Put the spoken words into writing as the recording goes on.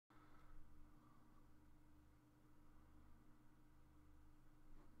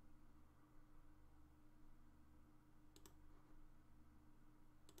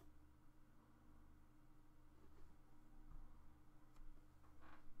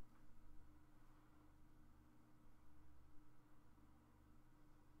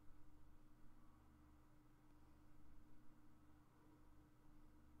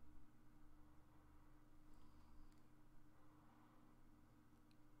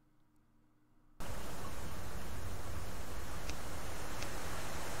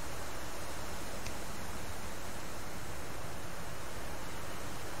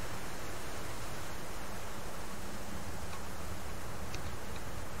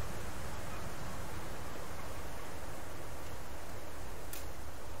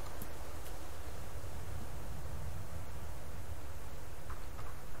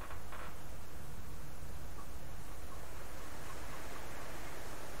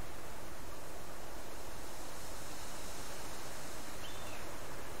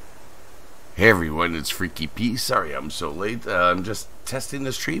Hey everyone, it's Freaky P. Sorry I'm so late. I'm just testing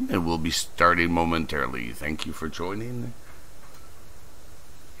the stream and we'll be starting momentarily. Thank you for joining,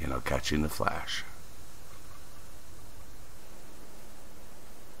 and I'll catch you in the flash.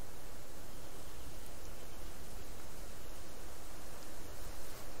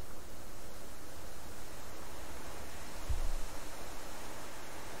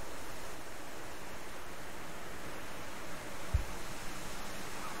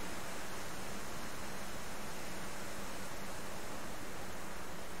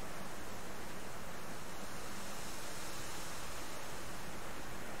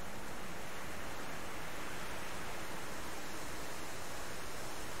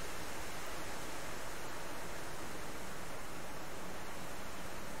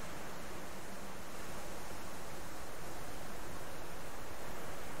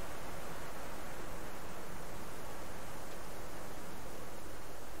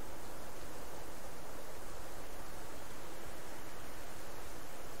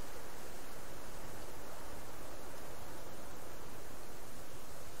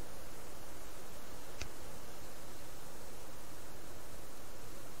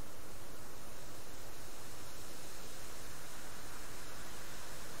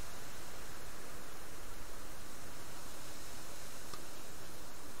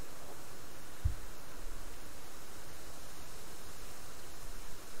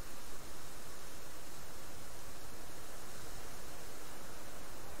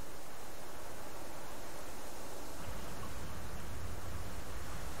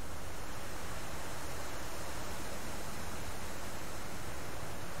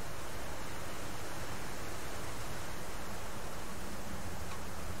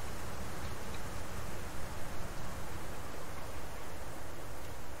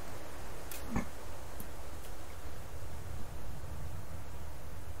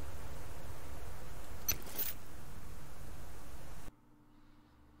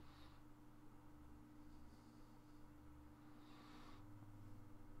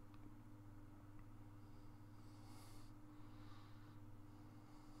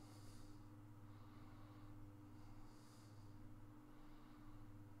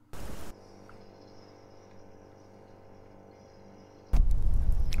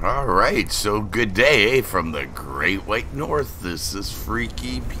 Alright, so good day from the Great White North. This is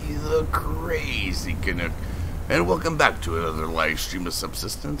Freaky P the Crazy Canuck, and welcome back to another live stream of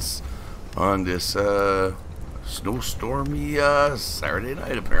Subsistence on this snowstormy Saturday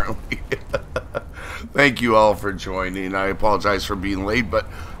night, apparently. Thank you all for joining. I apologize for being late, but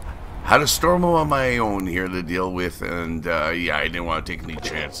had a storm on my own here to deal with, and yeah, I didn't want to take any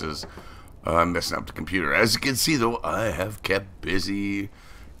chances messing up the computer. As you can see, though, I have kept busy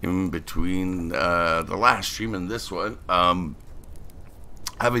in between the last stream and this one.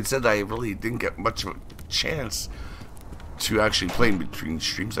 Having said that, I really didn't get much of a chance to actually play in between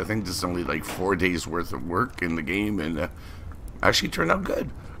streams. I think this is only like 4 days worth of work in the game, and actually turned out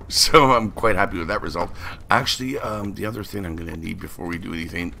good. So I'm quite happy with that result. Actually, the other thing I'm going to need before we do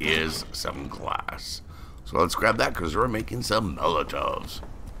anything is some glass. So let's grab that because we're making some Molotovs.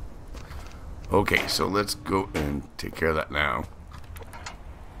 Okay, so let's go and take care of that now.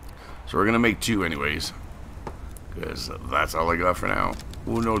 So we're going to make 2 anyways, because that's all I got for now.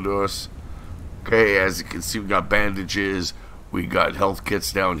 Uno, dos. Okay, as you can see, we got bandages. We got health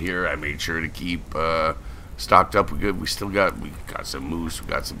kits down here. I made sure to keep stocked up. We got some moose. We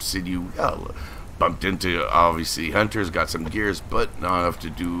got some sinew. We got bumped into, obviously, hunters. Got some gears, but not enough to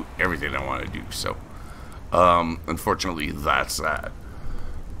do everything I want to do. So, unfortunately, that's that.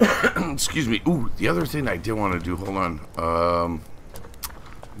 Excuse me. Ooh, the other thing I did want to do. Hold on.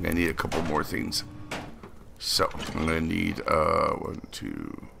 I'm gonna need a couple more things. So I'm gonna need 1,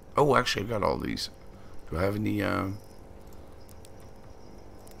 2. Oh, actually, I got all these. Do I have any? I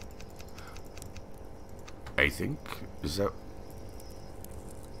think is that.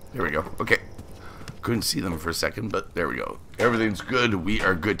 There we go. Okay. Couldn't see them for a second, but there we go. Everything's good. We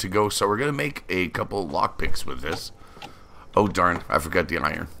are good to go. So we're gonna make a couple lockpicks with this. Oh darn! I forgot the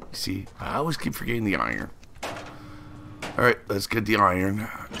iron. See, I always keep forgetting the iron. Alright, let's get the iron,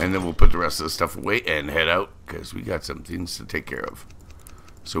 and then we'll put the rest of the stuff away and head out, because we got some things to take care of.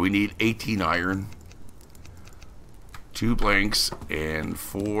 So we need 18 iron, 2 blanks, and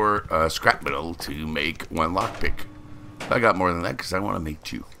 4 scrap metal to make 1 lockpick. I got more than that, because I want to make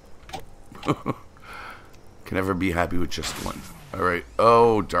 2. Can never be happy with just 1. Alright,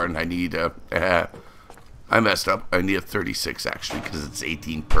 oh darn, I need, I messed up. I need a 36, actually, because it's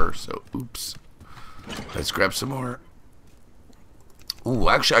 18 per, so oops. Let's grab some more. Ooh,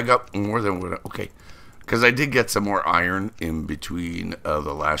 actually, I got more than what. Okay, Because I did get some more iron in between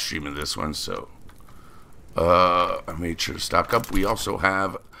the last stream and this one, so I made sure to stock up. We also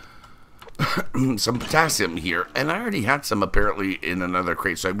have some potassium here, and I already had some apparently in another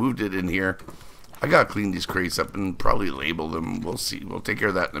crate, so I moved it in here. I gotta clean these crates up and probably label them. We'll see. We'll take care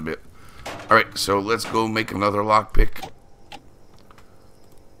of that in a bit. Alright, so let's go make another lockpick.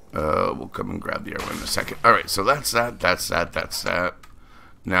 We'll come and grab the other one in a second. Alright, so that's that.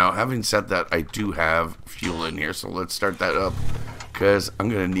 Now, having said that, I do have fuel in here, so let's start that up, because I'm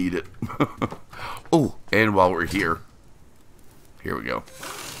going to need it. Oh, and while we're here we go.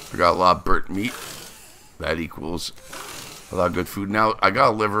 I got a lot of burnt meat. That equals a lot of good food. Now, I got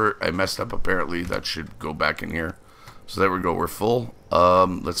a liver. I messed up, apparently. That should go back in here. So there we go. We're full.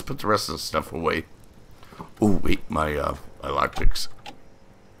 Let's put the rest of the stuff away. Oh, wait, my lockpicks.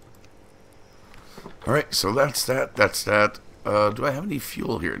 Alright, so that's that. Do I have any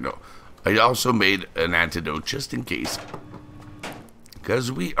fuel here? No. I also made an antidote just in case.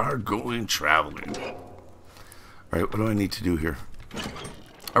 Because we are going traveling. Alright, what do I need to do here?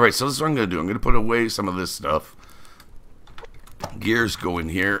 Alright, so this is what I'm going to do. I'm going to put away some of this stuff. Gears go in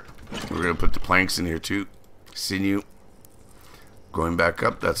here. We're going to put the planks in here too. Sinew. Going back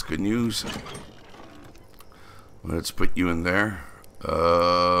up. That's good news. Let's put you in there.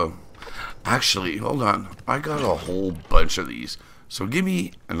 Actually, hold on. I got a whole bunch of these. So give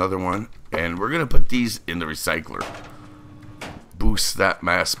me another one. And we're going to put these in the recycler. Boost that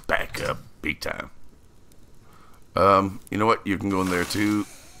mass back up big time. You know what? You can go in there too.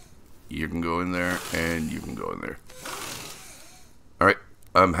 You can go in there. And you can go in there. Alright.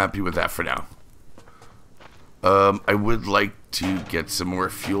 I'm happy with that for now. I would like to get some more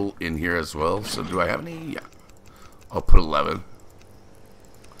fuel in here as well. So do I have any? Yeah. I'll put 11.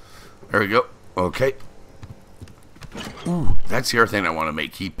 There we go. Okay. Ooh, that's the other thing I want to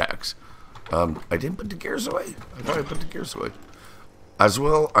make, heat packs. I didn't put the gears away. I thought I put the gears away. As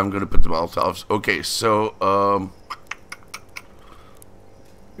well, I'm going to put the Molotovs. Okay, so,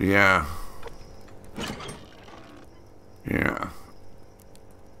 yeah. Yeah.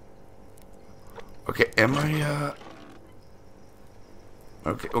 Okay, am I,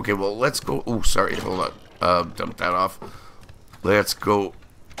 Okay, well, let's go. Oh, sorry, hold on. Dump that off. Let's go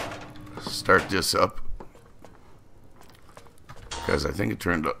start this up. Because I think it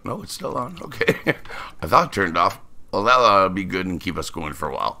turned up. No, it's still on. Okay. I thought it turned off. Well, that'll be good and keep us going for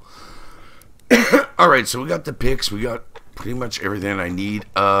a while. Alright, so we got the picks. We got pretty much everything I need.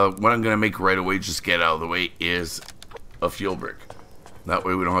 What I'm going to make right away, just get out of the way, is a fuel brick. That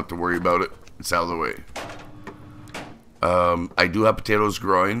way we don't have to worry about it. It's out of the way. I do have potatoes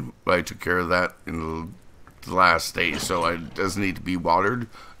growing, but I took care of that in the last day, so it doesn't need to be watered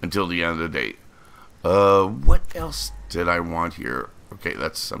until the end of the day. What else did I want here? Okay,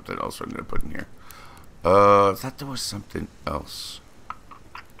 that's something else I'm going to put in here. I thought there was something else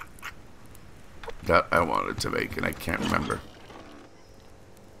that I wanted to make, and I can't remember.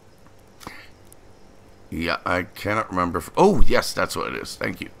 Yeah, I cannot remember. Oh, yes, that's what it is.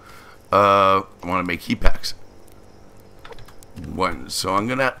 Thank you. I want to make heat packs. One. So I'm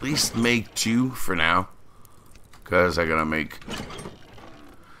going to at least make 2 for now. Because I'm going to make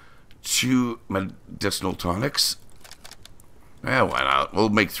 2 medicinal tonics. Yeah, why not? We'll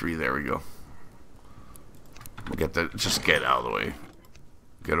make 3. There we go. We'll get that. Just get out of the way.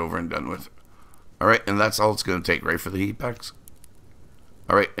 Get over and done with. Alright, and that's all it's going to take, right, for the heat packs?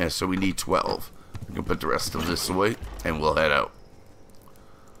 Alright, and so we need 12. We can put the rest of this away, and we'll head out.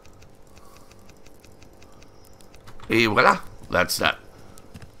 Et voila. That's that.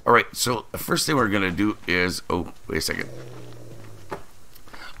 Alright, so the first thing we're going to do is... Oh, wait a second.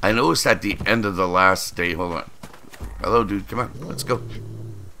 I noticed at the end of the last day... Hold on. Hello, dude. Come on. Let's go.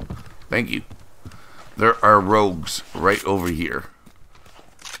 Thank you. There are rogues right over here.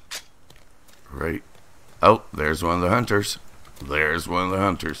 Right. Oh, there's one of the hunters. There's one of the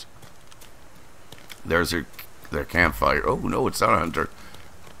hunters. There's their campfire. Oh, no, it's not a hunter.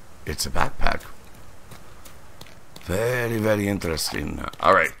 It's a backpack. Very, very interesting.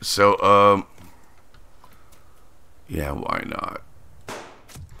 Alright, so, yeah, why not?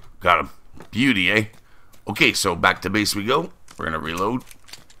 Got him. Beauty, eh? Okay, so back to base we go. We're gonna reload.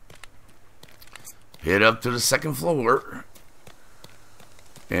 Head up to the second floor.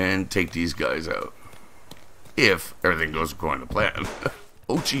 And take these guys out. If everything goes according to plan.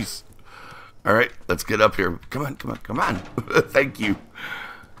 Oh, jeez. Alright, let's get up here. Come on, come on, come on. Thank you.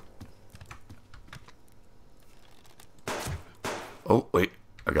 Oh, wait.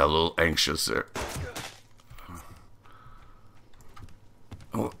 I got a little anxious there.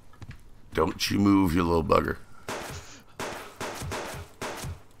 Oh, don't you move, you little bugger.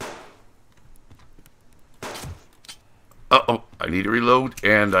 I need to reload,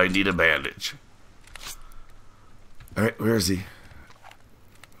 and I need a bandage. Alright, where is he?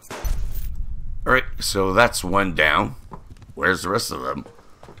 Alright, so that's one down. Where's the rest of them?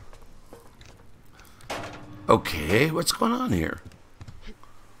 Okay, what's going on here?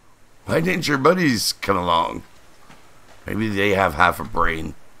 Why didn't your buddies come along? Maybe they have half a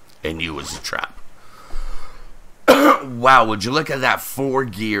brain, and you was a trap. Wow, would you look at that? 4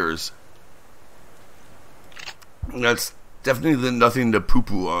 gears. That's definitely nothing to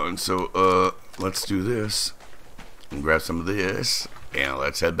poo-poo on. So, let's do this. And grab some of this. And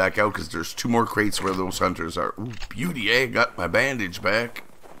let's head back out, because there's 2 more crates where those hunters are. Ooh, beauty, eh? Got my bandage back.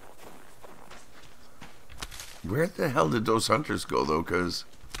 Where the hell did those hunters go, though? Because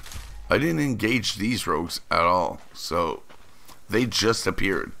I didn't engage these rogues at all. So, they just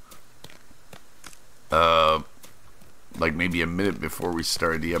appeared. Like maybe a minute before we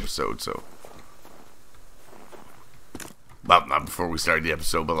started the episode, so. Well, not before we started the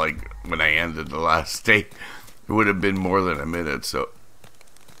episode, but like when I ended the last day. It would have been more than a minute, so.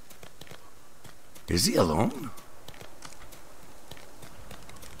 Is he alone?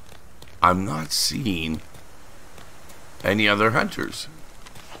 I'm not seeing any other hunters.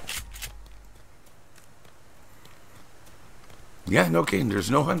 Yeah, no, okay, there's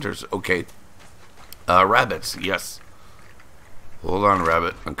no hunters. Okay. Rabbits, yes. Hold on,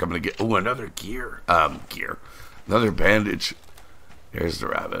 rabbit. I'm coming to get... Oh, another gear. Another bandage. There's the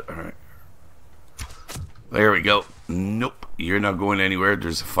rabbit. All right. There we go. Nope. You're not going anywhere.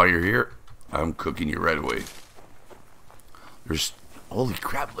 There's a fire here. I'm cooking you right away. There's... Holy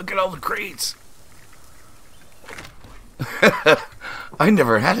crap. Look at all the crates. I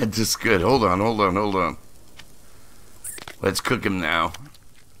never had it this good. Hold on. Let's cook him now.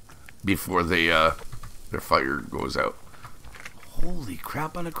 Before they, their fire goes out. Holy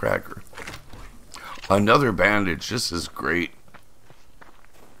crap on a cracker. Another bandage. This is great.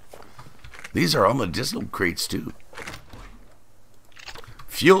 These are all medicinal crates too.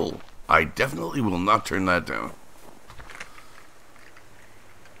 Fuel. I definitely will not turn that down.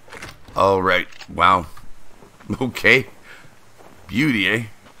 Alright. Wow. Okay. Beauty, eh?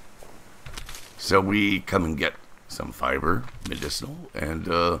 So we come and get some fiber, medicinal, and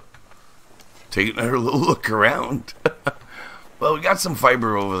take another little look around. Well, we got some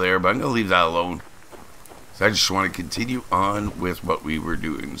fiber over there, but I'm going to leave that alone. So I just want to continue on with what we were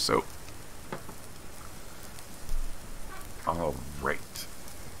doing. So, all right.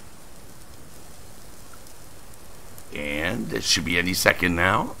 And it should be any second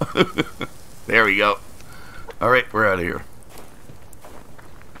now. There we go. All right, we're out of here.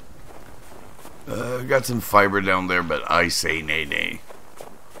 Got some fiber down there, but I say nay.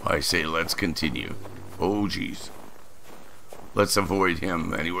 I say let's continue. Oh, jeez. Let's avoid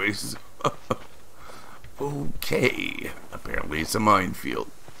him anyways. Okay. Apparently it's a minefield.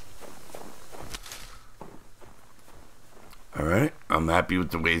 Alright. I'm happy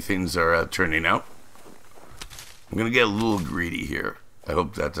with the way things are turning out. I'm going to get a little greedy here. I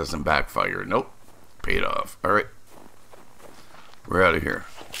hope that doesn't backfire. Nope. Paid off. Alright. We're out of here.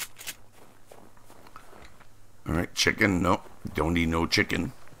 Alright, chicken. Nope. Don't need no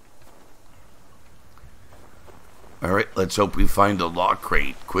chicken. Alright, let's hope we find a lock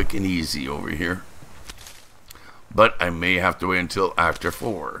crate. Quick and easy over here. But I may have to wait until after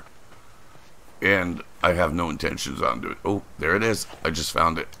 4. And I have no intentions on doing it. Oh, there it is. I just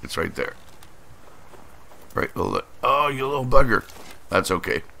found it. It's right there. Right, hold it. Oh, you little bugger. That's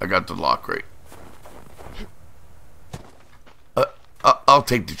okay. I got the lock crate. I'll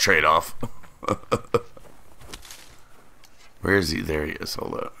take the trade-off. Where is he? There he is.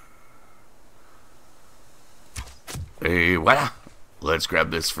 Hold up. Hey, voila. Let's grab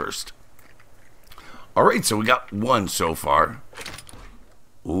this first. Alright, so we got 1 so far.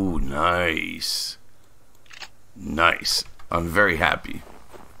 Ooh, nice. Nice. I'm very happy.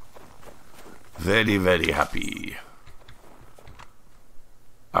 Very, very happy.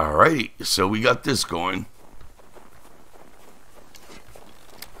 Alrighty, so we got this going.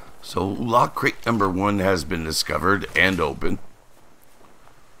 So lock crate number 1 has been discovered and open.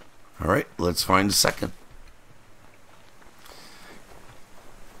 Alright, let's find the second.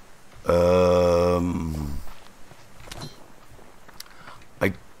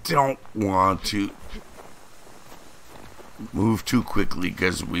 I don't want to move too quickly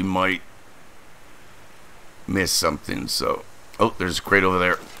because we might miss something. So, oh, there's a crate over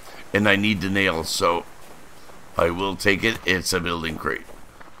there, and I need the nail, so I will take it. It's a building crate.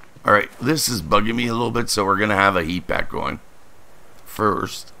 All right, this is bugging me a little bit, so we're gonna have a heat pack going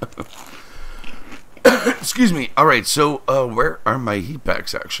first. Excuse me. All right, so where are my heat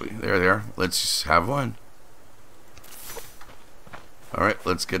packs? Actually, there they are. Let's have one. Alright,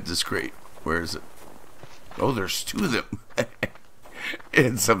 let's get this crate. Where is it? Oh, there's 2 of them.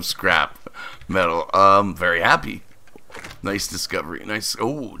 And some scrap metal. Very happy. Nice discovery. Nice.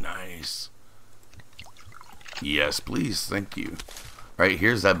 Oh, nice. Yes, please. Thank you. Alright,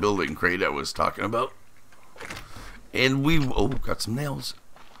 here's that building crate I was talking about. And oh, got some nails.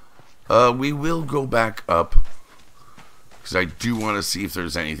 We will go back up, because I do want to see if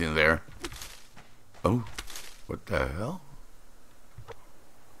there's anything there. Oh, what the hell?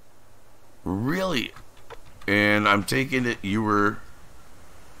 Really? And I'm taking it you were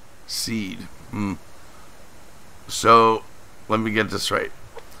seed. So, let me get this right.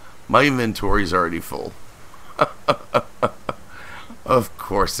 My inventory's already full. Of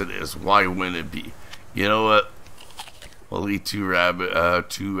course it is. Why wouldn't it be? You know what? I'll eat 2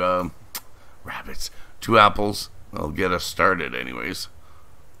 rabbits, 2 apples. I'll get us started anyways.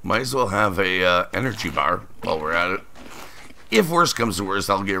 Might as well have a energy bar while we're at it. If worse comes to worse,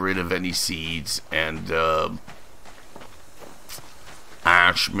 I'll get rid of any seeds and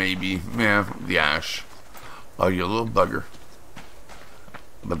ash maybe. Yeah, the ash. Oh, you little bugger.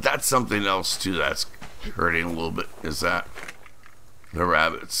 But that's something else too that's hurting a little bit, is that the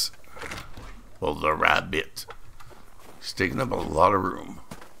rabbits. Well, the rabbit. It's taking up a lot of room.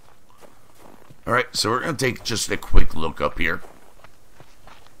 Alright, so we're going to take just a quick look up here.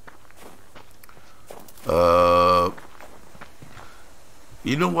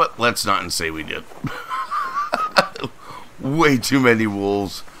 You know what? Let's not say we did. Way too many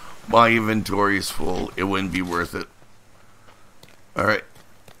wolves. My inventory is full. It wouldn't be worth it. Alright.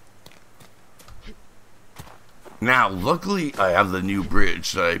 Now, luckily, I have the new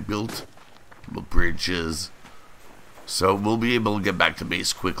bridge that I built. The bridges. So, we'll be able to get back to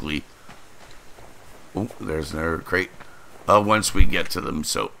base quickly. Oh, there's another crate. Once we get to them,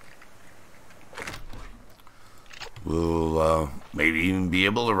 so we'll maybe even be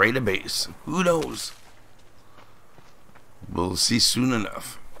able to raid a base. Who knows? We'll see soon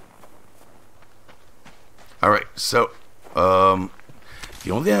enough. Alright, so the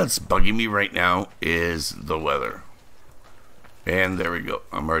only thing that's bugging me right now is the weather. And there we go.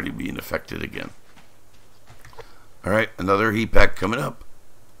 I'm already being affected again. Alright, another heat pack coming up.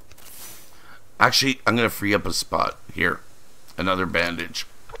 Actually, I'm going to free up a spot here. Another bandage.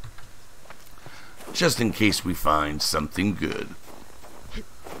 Just in case we find something good.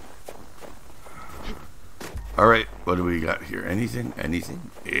 Alright, what do we got here? Anything?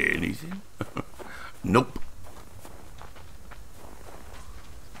 Anything? Anything? Nope.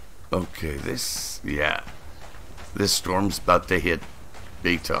 Okay, yeah. This storm's about to hit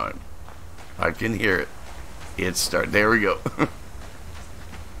big time. I can hear it. There we go.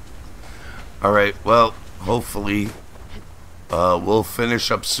 Alright, well, hopefully we'll finish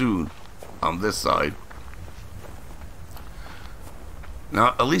up soon on this side. Now,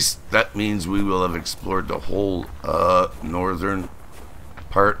 at least that means we will have explored the whole northern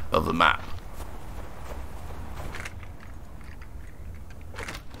part of the map.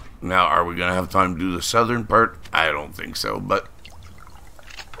 Now, are we going to have time to do the southern part? I don't think so, but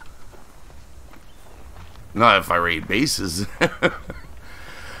not if I raid bases.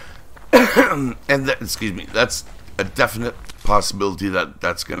 And excuse me, that's a definite possibility that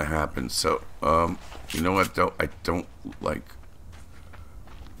that's going to happen. So, you know what, though? I don't like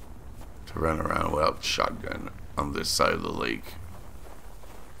to run around without shotgun on this side of the lake.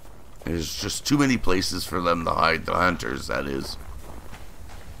 There's just too many places for them to hide, the hunters, that is.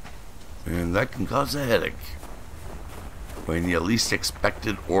 And that can cause a headache when you least expect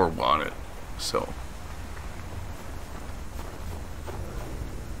it or want it. So,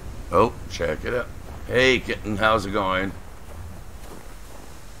 oh, check it out. Hey, kitten, how's it going?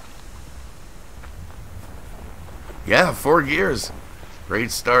 Yeah, 4 gears.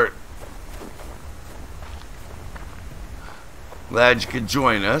 Great start. Glad you could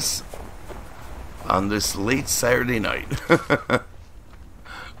join us on this late Saturday night.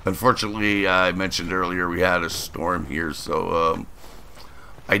 Unfortunately, I mentioned earlier we had a storm here, so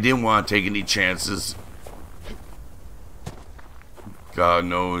I didn't want to take any chances. God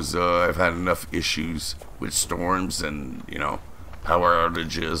knows I've had enough issues with storms and, you know, power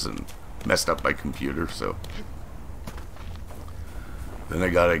outages and messed up my computer, so then I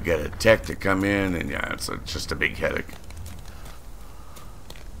gotta get a tech to come in, and yeah, it's just a big headache.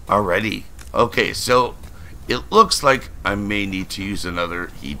 Alrighty. Okay, so it looks like I may need to use another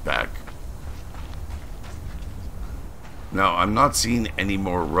heat pack. Now, I'm not seeing any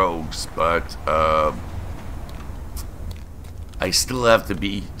more rogues, but I still have to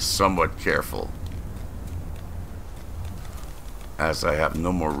be somewhat careful, as I have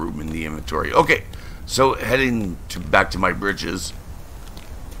no more room in the inventory. Okay, so heading back to my bridges.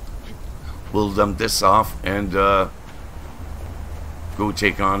 we'll dump this off and go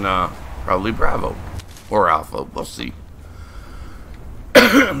take on probably Bravo or Alpha. We'll see.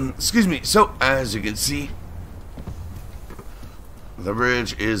 Excuse me. So, as you can see, the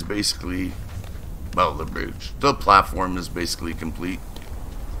bridge is basically, well, the platform is basically complete.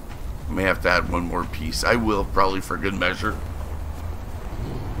 I may have to add one more piece. I will, probably for good measure.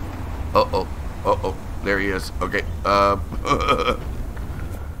 Uh-oh, there he is. Okay,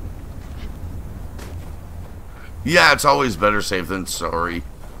 yeah, it's always better safe than sorry.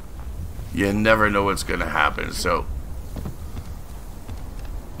 You never know what's gonna happen, so.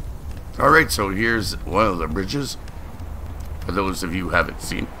 Alright, so here's one of the bridges, for those of you who haven't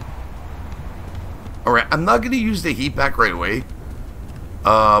seen. Alright, I'm not gonna use the heat pack right away.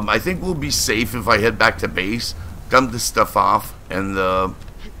 I think we'll be safe if I head back to base, dump this stuff off, and,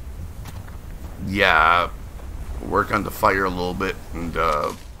 yeah, work on the fire a little bit, and,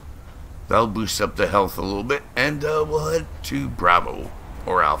 that'll boost up the health a little bit, and, we'll head to Bravo,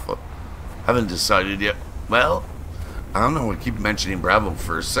 or Alpha. Haven't decided yet. Well, I don't know, I keep mentioning Bravo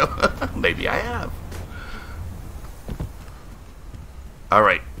first, so maybe I have.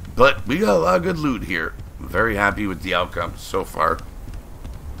 Alright, but we got a lot of good loot here. I'm very happy with the outcome so far.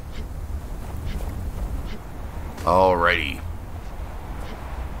 Alrighty.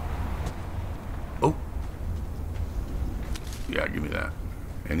 Oh. Yeah, give me that.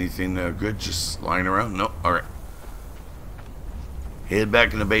 Anything good just lying around? No? Alright. Head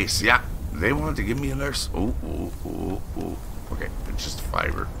back in the base. Yeah, they wanted to give me a nurse. Oh. Okay, it's just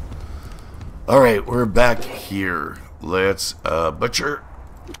fiber. Alright, we're back here. Let's butcher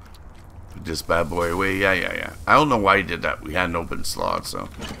this bad boy away. Yeah. I don't know why he did that. We had an open slot, so.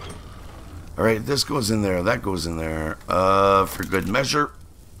 Alright, this goes in there. That goes in there. For good measure.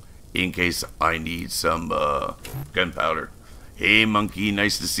 In case I need some gunpowder. Hey, monkey.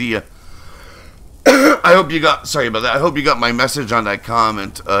 Nice to see you. I hope you got... Sorry about that. I hope you got my message on that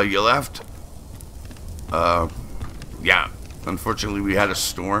comment you left. Yeah. Unfortunately, we had a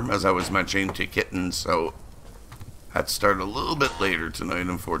storm, as I was mentioning to Kitten, so... Had to start a little bit later tonight,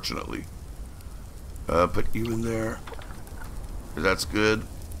 unfortunately. Put you in there. That's good.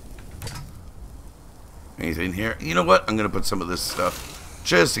 Anything here? You know what? I'm going to put some of this stuff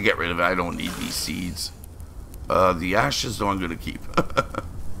just to get rid of it. I don't need these seeds. The ashes, though, I'm going to keep.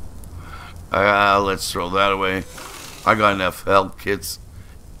 Let's throw that away. I got enough health kits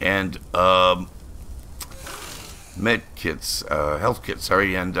and med kits, health kits,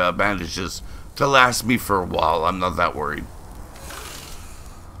 sorry, and bandages to last me for a while. I'm not that worried.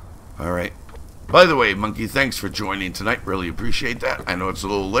 Alright. By the way, Monkey, thanks for joining tonight. Really appreciate that. I know it's a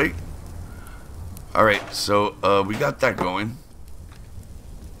little late. Alright, so we got that going.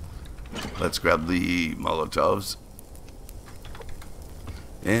 Let's grab the Molotovs.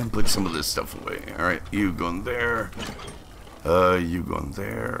 And put some of this stuff away. Alright, you going there. You going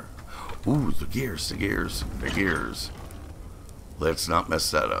there. Ooh, the gears. Let's not mess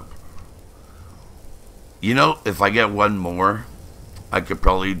that up. You know, if I get one more, I could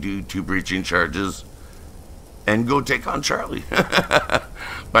probably do 2 breaching charges and go take on Charlie. But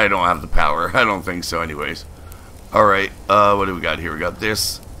I don't have the power. I don't think so anyways. Alright, what do we got here? We got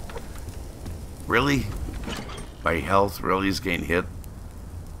this. Really? My health really is getting hit.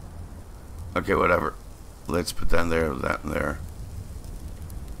 Okay, whatever. Let's put that in there, that in there.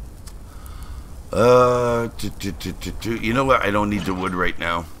 You know what? I don't need the wood right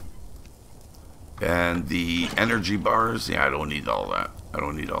now. And the energy bars, yeah, I don't need all that. I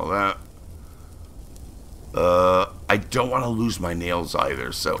don't want to lose my nails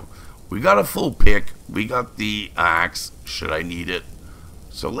either, so we got a full pick. We got the axe, should I need it.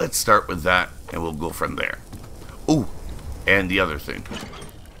 So let's start with that, and we'll go from there. Ooh, and the other thing.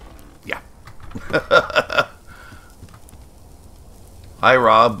 Yeah. Hi,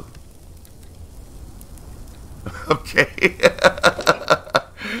 Rob. Okay.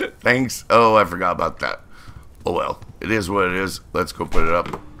 Thanks. Oh, I forgot about that. Oh well, it is what it is. Let's go put it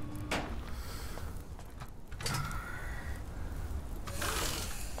up.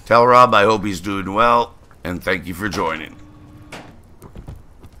 Tell Rob I hope he's doing well, and thank you for joining.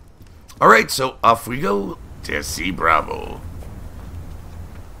 Alright, so off we go to see Bravo.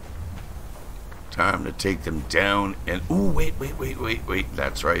 Time to take them down and... Ooh, wait.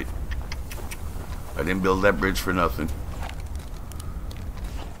 That's right. I didn't build that bridge for nothing.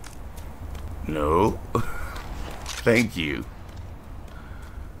 No. Thank you.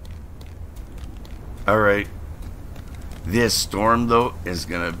 Alright. This storm, though, is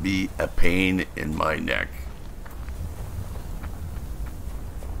going to be a pain in my neck.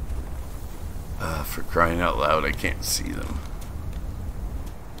 For crying out loud, I can't see them.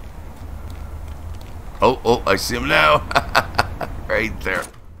 Oh, I see him now. Right there.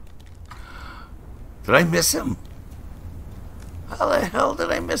 Did I miss him? How the hell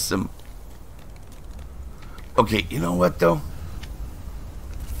did I miss him? Okay, you know what, though?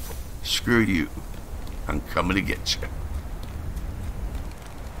 Screw you. I'm coming to get you.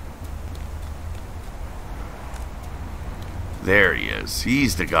 There he is.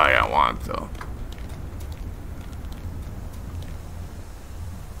 He's the guy I want, though.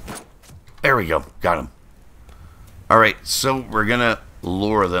 There we go. Got him. Alright, so we're gonna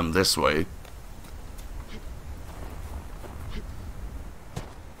lure them this way.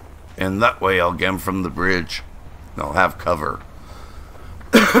 And that way I'll get them from the bridge. I'll have cover.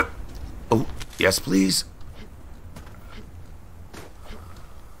 Oh, yes, please.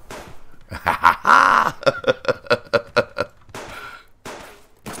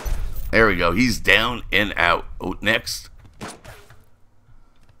 There we go. He's down and out. Oh, next.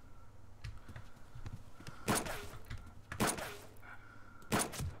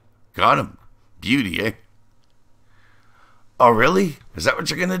 Got him. Beauty, eh? Oh, really? Is that what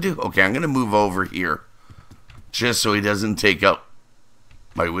you're going to do? Okay, I'm going to move over here. Just so he doesn't take up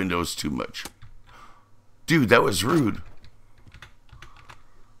my windows too much. Dude, that was rude.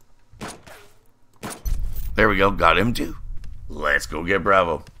 There we go. Got him too. Let's go get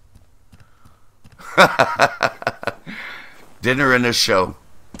Bravo. Dinner and a show.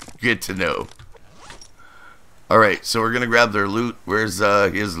 Good to know. Alright, so we're going to grab their loot. Where's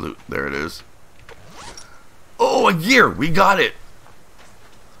his loot? There it is. Oh, a gear! We got it!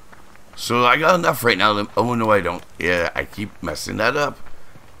 So I got enough right now. Oh, no, I don't. Yeah, I keep messing that up.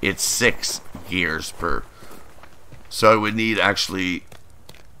 It's 6 gears per. So I would need actually...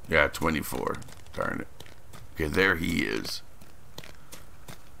 Yeah, 24. Darn it. Okay, there he is.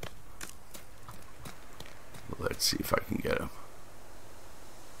 Let's see if I can get him.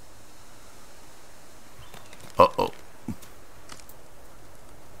 Uh-oh.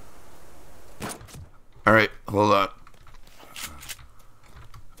 Alright, hold on.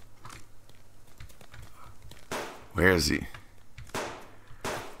 Where is he?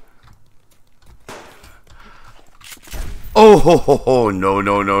 Oh, ho, ho, ho. No,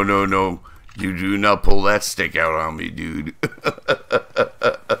 no, no, no, no. You do not pull that stick out on me, dude.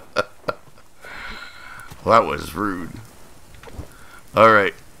 Well, that was rude.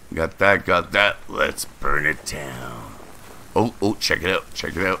 Alright. Got that. Let's burn it down. Oh, check it out.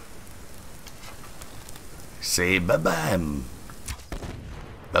 Check it out. Say bye-bye.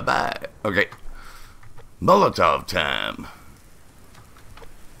 Bye-bye. Okay. Molotov time.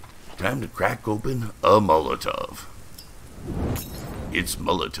 Time to crack open a Molotov. It's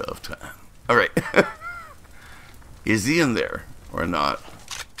Molotov time. Alright. Is he in there or not?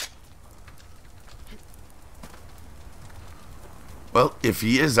 Well, if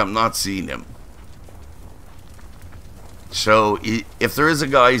he is, I'm not seeing him. So, if there is a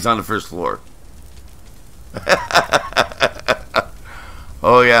guy, he's on the first floor.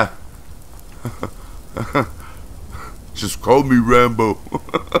 Oh, yeah. Just call me Rambo.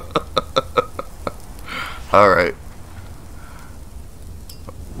 Alright.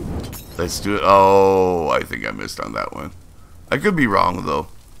 Let's do it. Oh, I think I missed on that one. I could be wrong, though.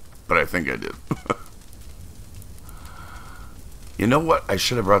 But I think I did. You know what? I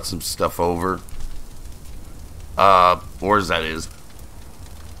should have brought some stuff over. Or that is.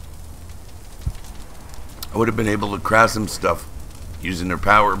 I would have been able to craft some stuff using their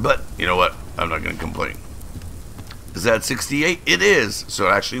power, but you know what? I'm not going to complain. Is that 68? It is, so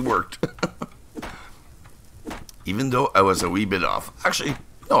it actually worked. Even though I was a wee bit off. Actually,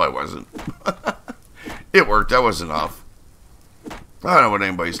 no, I wasn't. It worked. I wasn't off. I don't know what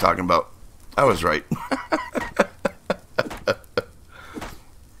anybody's talking about. I was right.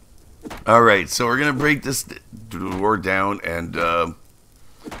 Alright, so we're going to break this door down and,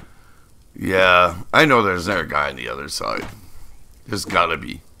 yeah, I know there's another guy on the other side. There's gotta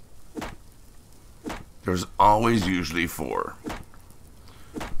be. There's always usually 4.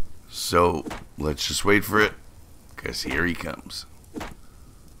 So, let's just wait for it, because here he comes.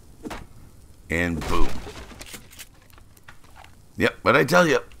 And boom. Yep, but I tell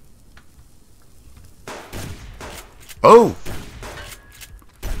you. Oh!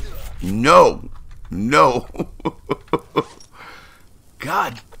 No. No.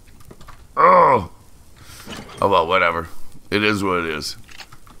 God. Oh. Oh, well, whatever. It is what it is.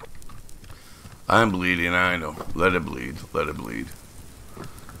 I'm bleeding, I know. Let it bleed. Let it bleed.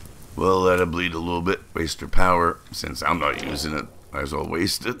 Well, let it bleed a little bit. Waste your power. Since I'm not using it, might as well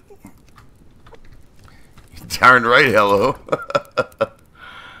waste it. Darn right, hello.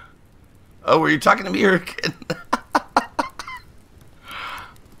 Oh, were you talking to me or a kid?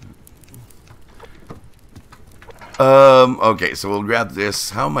 Okay, so we'll grab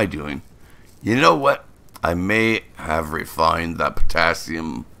this. How am I doing? You know what? I may have refined that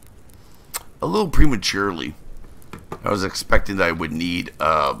potassium a little prematurely. I was expecting that I would need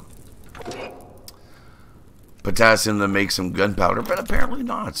potassium to make some gunpowder, but apparently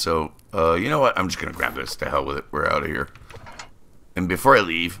not. So, you know what? I'm just going to grab this. To hell with it. We're out of here. And before I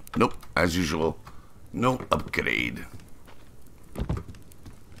leave, nope, as usual, no upgrade.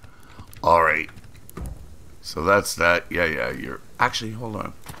 Alright. So that's that. Yeah, you're... Actually, hold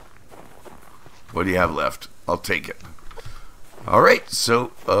on. What do you have left? I'll take it. Alright,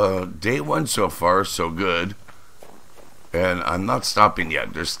 so, day one so far, so good. And I'm not stopping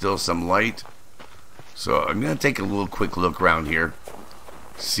yet. There's still some light. So I'm going to take a little quick look around here.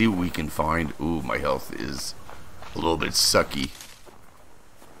 See what we can find. Ooh, my health is a little bit sucky.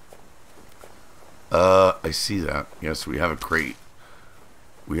 I see that. Yes, we have a crate.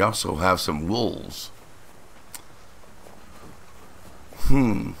 We also have some wolves.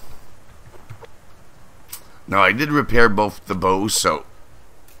 Now, I did repair both the bows, so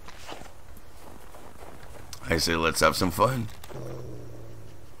I say let's have some fun.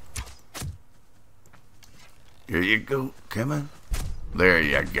 Here you go. Come on. There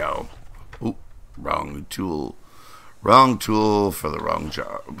you go. Ooh, wrong tool. Wrong tool for the wrong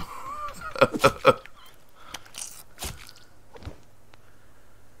job.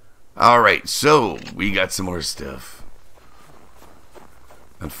 Alright, so we got some more stuff.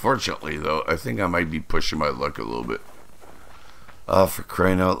 Unfortunately, though, I think I might be pushing my luck a little bit. Oh, for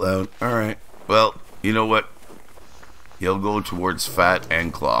crying out loud. Alright, well, you know what? He'll go towards fat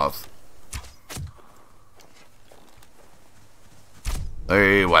and cloth.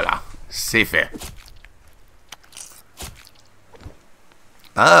 Et voila. C'est fait.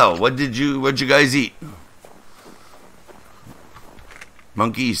 Oh, what'd you guys eat?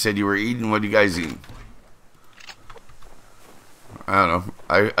 Monkey, you said you were eating. What do you guys eat? I don't know.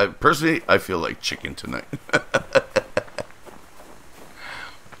 I personally, I feel like chicken tonight.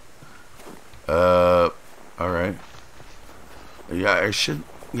 Alright. Yeah, I should.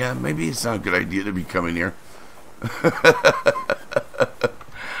 Yeah, maybe it's not a good idea to be coming here.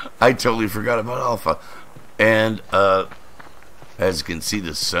 I totally forgot about Alpha. And, as you can see,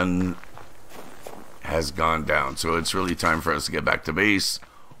 the sun has gone down. So it's really time for us to get back to base,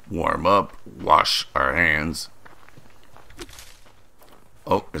 warm up, wash our hands.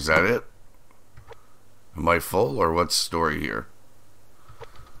 Oh, is that it? Am I full, or what's the story here?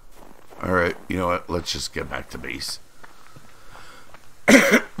 Alright, you know what? Let's just get back to base.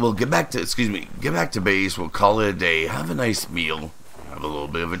 We'll get back to base. We'll call it a day. Have a nice meal. Have a little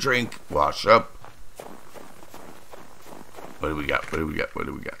bit of a drink. Wash up. What do we got? What do we got? What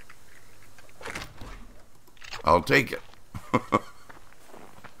do we got? I'll take it.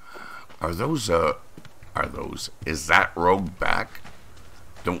 Are those, is that rogue back?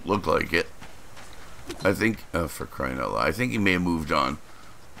 Don't look like it. I think, for crying out loud, I think he may have moved on.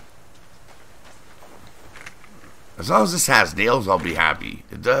 As long as this has nails, I'll be happy.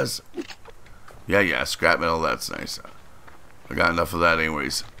 It does. Yeah, scrap metal, that's nice. I got enough of that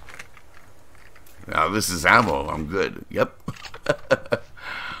anyways. Now this is ammo, I'm good. Yep.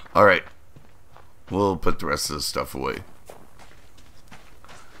 Alright. We'll put the rest of the stuff away.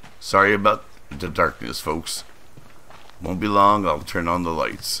 Sorry about the darkness, folks. Won't be long, I'll turn on the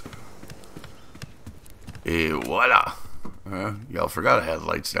lights. Et voila. Y'all forgot I had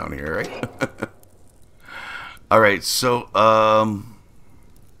lights down here, right? Alright, so,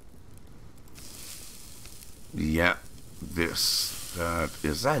 yeah, is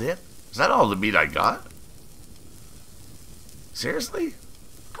that it? Is that all the meat I got? Seriously?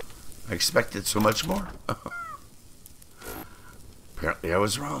 I expected so much more. Apparently I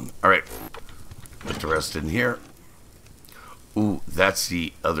was wrong. Alright, put the rest in here. Ooh, that's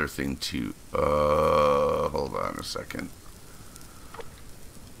the other thing too. Hold on a second.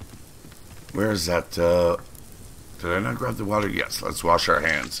 Where is that, did I not grab the water? Yes, let's wash our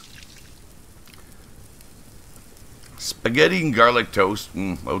hands. Spaghetti and garlic toast.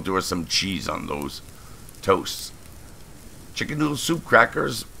 Oh, there was some cheese on those toasts. Chicken noodle soup,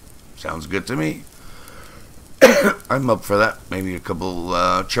 crackers. Sounds good to me. I'm up for that. Maybe a couple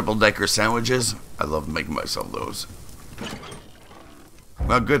triple-decker sandwiches. I love making myself those.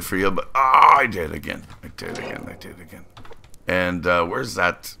 Not good for you, but... Oh, I did again. I did again. And where's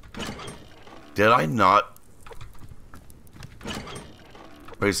that? Did I not...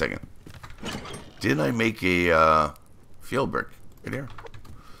 Wait a second. Did I make a field brick right here?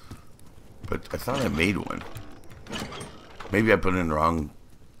 But I thought I made one. Maybe I put it in the wrong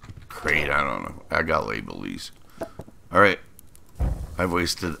crate. I don't know. I got label these. Alright. I've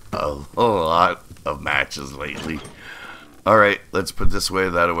wasted a lot of matches lately. Alright, let's put this away,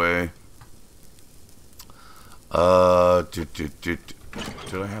 that away. Do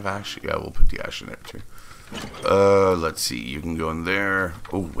I have ash? Yeah, we'll put the ash in there too. Let's see. You can go in there.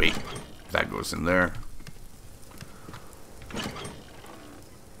 Oh, wait. That goes in there.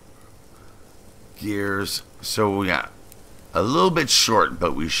 Gears. So, yeah. A little bit short,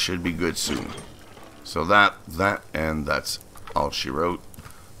 but we should be good soon. So that, and that's all she wrote.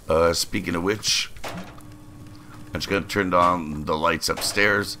 Speaking of which, I'm just going to turn on the lights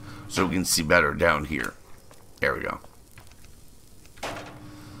upstairs so we can see better down here. There we go.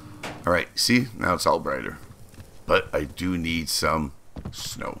 Alright, see? Now it's all brighter. But I do need some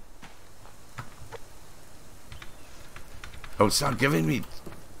snow. Oh, it's not giving me...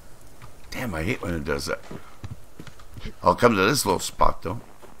 Damn, I hate when it does that. I'll come to this little spot, though.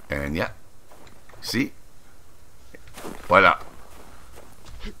 And, yeah. See? Why not?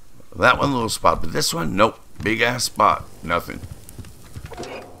 That one little spot, but this one, nope. Big-ass spot. Nothing.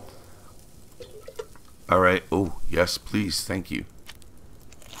 Alright. Oh, yes, please. Thank you.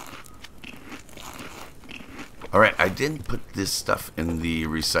 Alright, I didn't put this stuff in the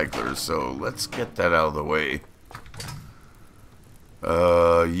recycler, so let's get that out of the way.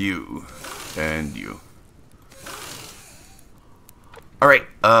 You. And you. Alright,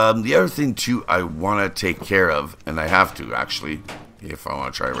 the other thing, too, I want to take care of, and I have to, actually, if I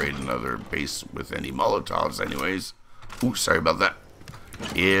want to try to raid another base with any Molotovs, anyways. Ooh, sorry about that.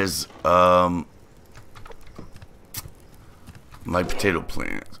 Is, my potato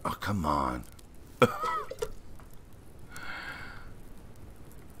plant. Oh, come on.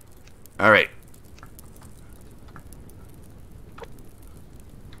 Alright.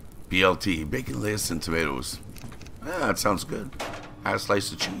 BLT, bacon, lettuce, and tomatoes. Ah, that sounds good. Add a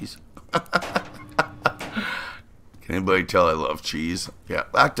slice of cheese. Can anybody tell I love cheese? Yeah,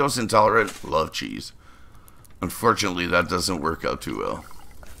 lactose intolerant, love cheese. Unfortunately, that doesn't work out too well.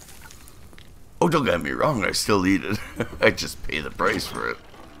 Oh, don't get me wrong, I still eat it. I just pay the price for it.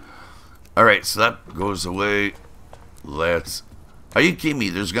 Alright, so that goes away. Let's... Are you kidding me?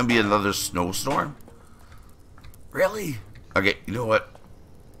 There's going to be another snowstorm? Really? Okay, you know what?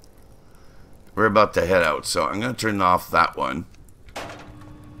 We're about to head out, so I'm going to turn off that one.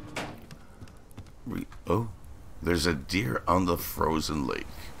 Oh, there's a deer on the frozen lake.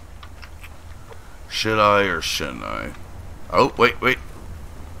 Should I or shouldn't I? Oh, wait.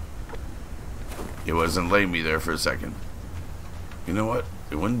 It wasn't letting me there for a second. You know what?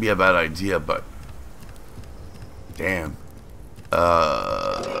 It wouldn't be a bad idea, but... Damn.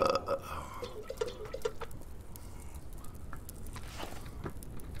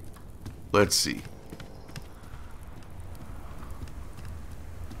 Let's see.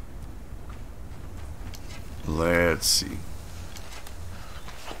 Let's see.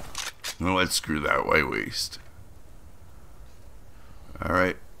 No, let's screw that. Why waste?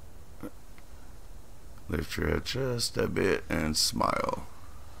 Alright. Lift your head just a bit and smile.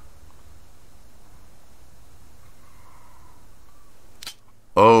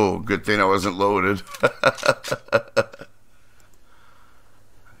 Oh, good thing I wasn't loaded.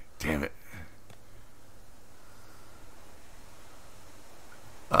 Damn it.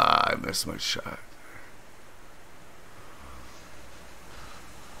 Ah, I missed my shot.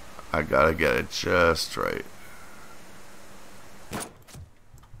 I gotta get it just right.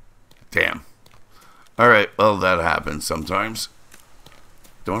 Damn. Alright, well, that happens sometimes.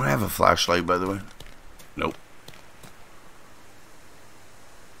 Don't I have a flashlight, by the way? Nope.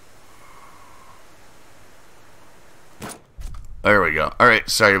 There we go. Alright,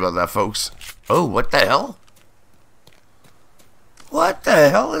 sorry about that, folks. Oh, what the hell? What the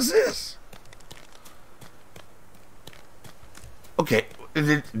hell is this? Okay,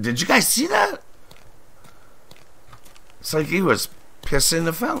 did you guys see that? It's like he was pissing in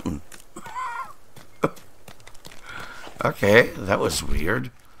the fountain. Okay, that was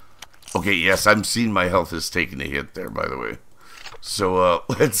weird. Okay, yes, I'm seeing my health is taking a hit there, by the way. So,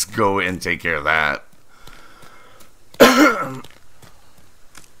 let's go and take care of that.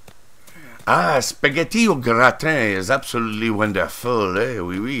 Ah, spaghetti au gratin is absolutely wonderful, eh?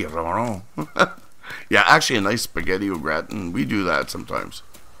 Oui, oui, Roland. Yeah, actually, a nice spaghetti au gratin. We do that sometimes.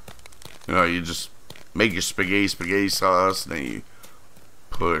 You know, you just make your spaghetti sauce, and then you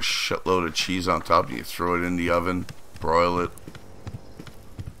put a shitload of cheese on top, and you throw it in the oven, broil it.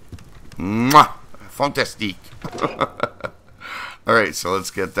 Mwah! Fantastique. Alright, so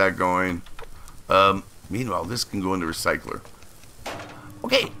let's get that going. Meanwhile, this can go in the recycler.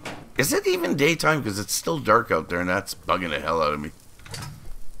 Okay, is it even daytime? Because it's still dark out there, and that's bugging the hell out of me.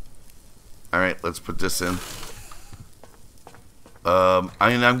 Alright, let's put this in.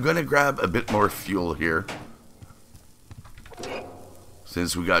 I'm gonna grab a bit more fuel here.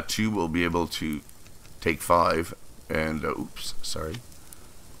 Since we got 2, we'll be able to take 5 and oops, sorry,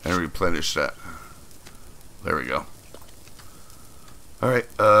 and replenish that. There we go. All right,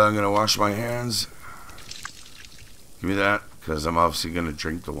 I'm gonna wash my hands. Give me that, because I'm obviously gonna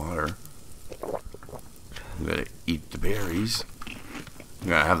drink the water. I'm gonna eat the berries. I'm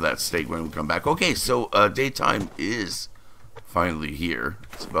gonna have that steak when we come back. Okay, so daytime is finally here.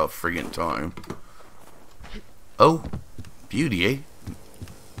 It's about friggin' time. Oh, beauty, eh?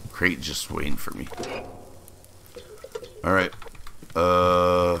 Crate just waiting for me. Alright.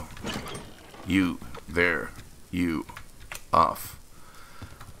 You, there. You, off.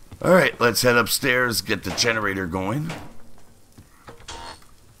 Alright, let's head upstairs, get the generator going.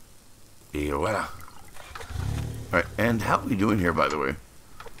 Et voila. Alright, and how are we doing here, by the way?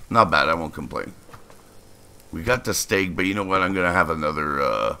 Not bad, I won't complain. We got the steak, but you know what? I'm gonna have another,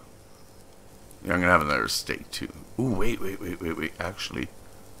 yeah, I'm gonna have another steak, too. Ooh, wait. Actually,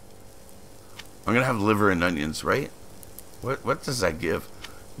 I'm gonna have liver and onions, right? What does that give?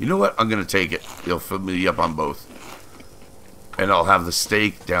 You know what? I'm gonna take it. It'll fill me up on both. And I'll have the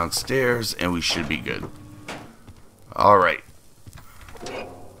steak downstairs, and we should be good. Alright.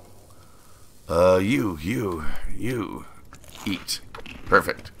 You. Eat.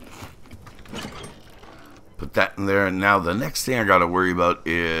 Perfect. Put that in there, and now the next thing I gotta worry about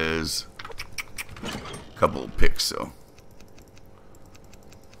is a couple of picks, so.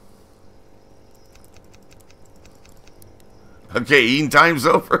 Okay, eating time's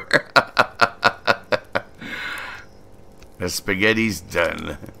over. The spaghetti's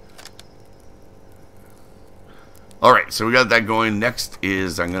done. Alright, so we got that going. Next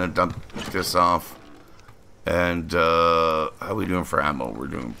is I'm gonna dump this off. And how are we doing for ammo? We're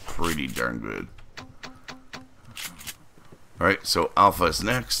doing pretty darn good. Alright, so Alpha is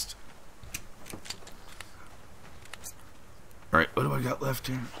next. Alright, what do I got left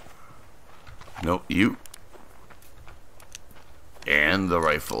here? Nope, you. And the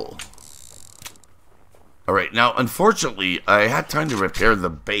rifle. Alright, now unfortunately I had time to repair the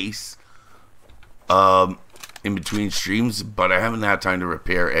base in between streams, but I haven't had time to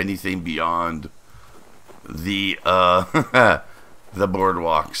repair anything beyond the the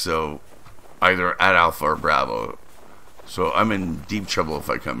boardwalk, so either at Alpha or Bravo. So I'm in deep trouble if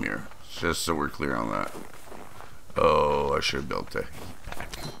I come here, just so we're clear on that. Oh, I should have built a heat.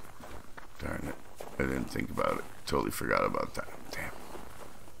 Darn it, I didn't think about it. Totally forgot about that. Damn.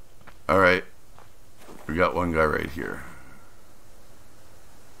 Alright, we got one guy right here.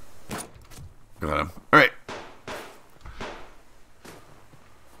 Got him. Alright.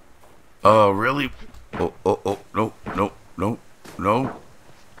 Oh, really? Oh, no.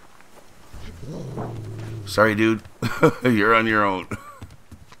 Sorry, dude. You're on your own.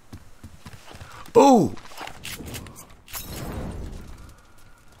 Oh!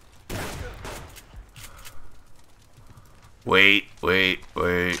 Wait.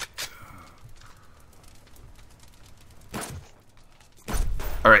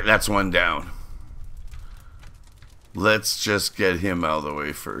 Alright, that's one down. Let's just get him out of the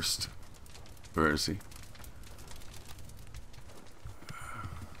way first. Where is he?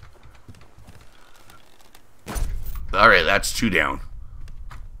 Alright, that's 2 down.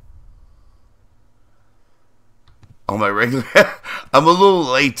 On my regular... I'm a little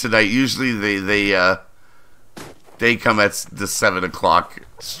late tonight. Usually they come at the 7 o'clock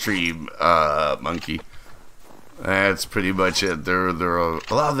stream, Monkey. That's pretty much it. They're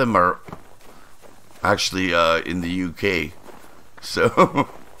a lot of them are actually in the UK. So...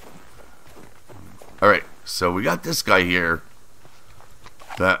 Alright, so we got this guy here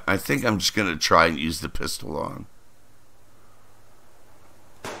that I think I'm just going to try and use the pistol on.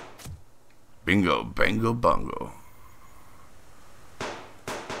 Bingo, bango, bongo.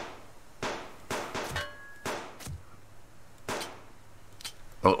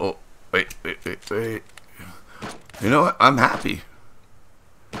 Oh, wait. You know what? I'm happy.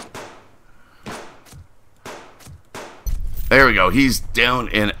 There we go. He's down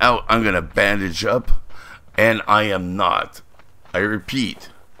and out. I'm going to bandage up. And I am not. I repeat.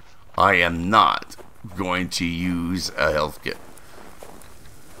 I am not going to use a health kit.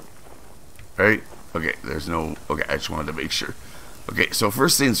 Right? Okay, there's no... Okay, I just wanted to make sure. Okay, so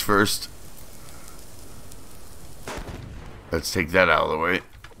first things first. Let's take that out of the way.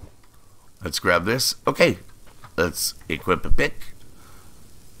 Let's grab this. Okay, let's equip a pick.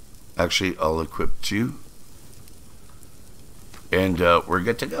 Actually, I'll equip 2. And we're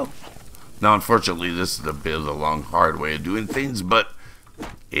good to go. Now, unfortunately, this is a bit of the long, hard way of doing things, but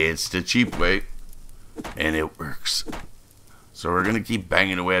it's the cheap way, and it works. So we're going to keep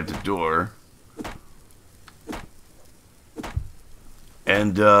banging away at the door.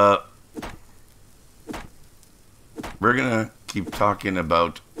 And we're going to keep talking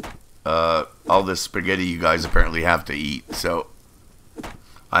about all this spaghetti you guys apparently have to eat. So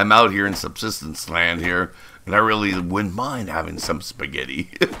I'm out here in Subsistence land here, and I really wouldn't mind having some spaghetti.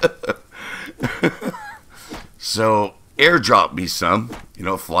 So airdrop me some, you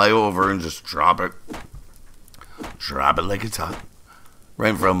know, fly over and just drop it. Drop it like it's hot. Right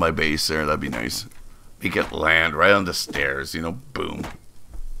in front of my base there, that'd be nice. Make it land right on the stairs, you know, boom.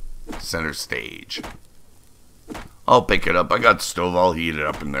 Center stage. I'll pick it up. I got the stove all heated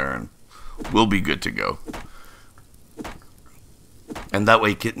up in there, and we'll be good to go. And that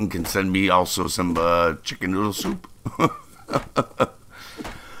way Kitten can send me also some chicken noodle soup.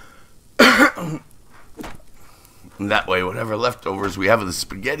 And that way, whatever leftovers we have of the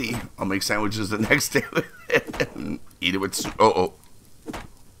spaghetti, I'll make sandwiches the next day with it and eat it with soup. Oh.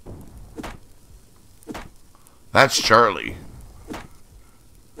 That's Charlie.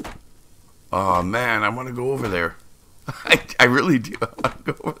 Oh, man, I want to go over there. I really do. I want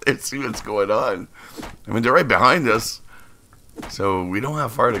to go over there and see what's going on. I mean, they're right behind us, so we don't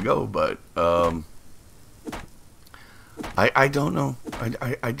have far to go, but I don't know.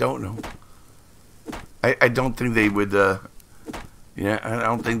 I don't know. I don't think they would, I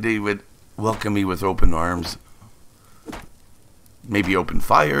don't think they would welcome me with open arms. Maybe open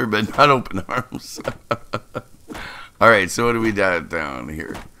fire, but not open arms. Alright, so what do we got down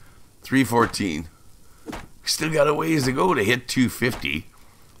here? 314. Still got a ways to go to hit 250.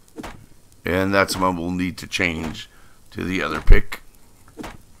 And that's when we'll need to change to the other pick.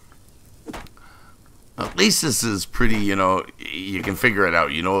 At least this is pretty, you know, you can figure it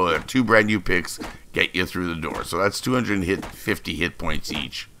out. You know, 2 brand new picks get you through the door. So that's 250 hit points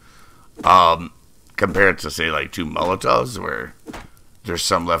each. Compared to, say, like 2 Molotovs, where there's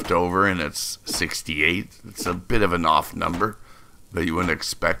some left over and it's 68. It's a bit of an off number that you wouldn't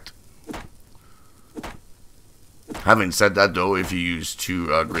expect. Having said that, though, if you use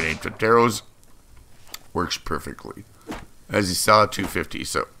 2 grenade Toteros, works perfectly. As you saw, 250,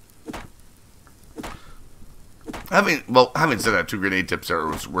 so... Having said that, 2 grenade tips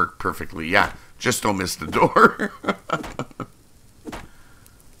arrows work perfectly. Yeah, just don't miss the door.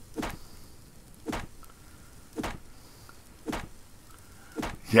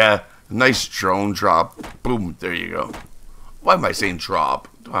 Yeah, nice drone drop. Boom, there you go. Why am I saying drop?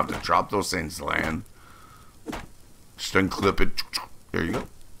 Don't have to drop those things to land. Just unclip it. There you go.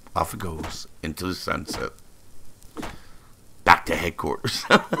 Off it goes into the sunset. Back to headquarters.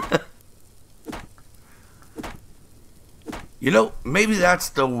 You know, maybe that's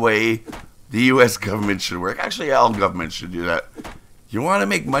the way the U.S. government should work. Actually, all governments should do that. You want to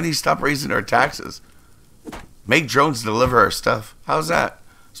make money? Stop raising our taxes. Make drones deliver our stuff. How's that?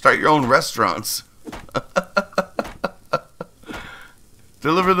 Start your own restaurants.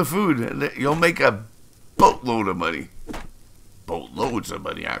 Deliver the food, and you'll make a boatload of money. Boatloads of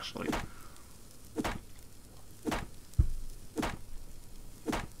money, actually.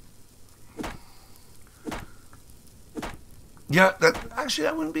 Yeah,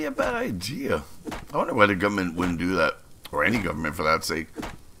 that wouldn't be a bad idea. I wonder why the government wouldn't do that, or any government for that sake.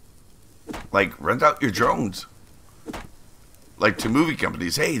 Like, rent out your drones. Like to movie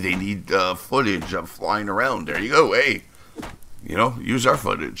companies, hey, they need footage of flying around. There you go, hey. You know, use our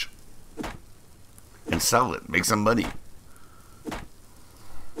footage. And sell it, make some money.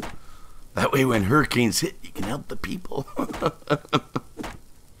 That way when hurricanes hit, you can help the people.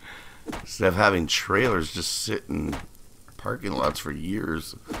 Instead of having trailers just sit in parking lots for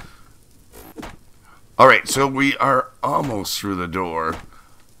years. Alright, so we are almost through the door.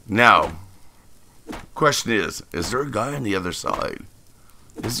 Now, question is there a guy on the other side?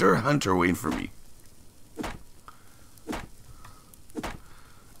 Is there a hunter waiting for me?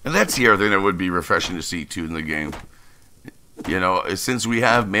 And that's the other thing that would be refreshing to see too in the game. You know, since we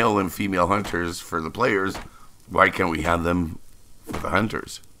have male and female hunters for the players, why can't we have them for the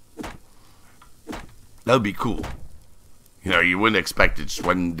hunters? That would be cool. You know, you wouldn't expect it. Just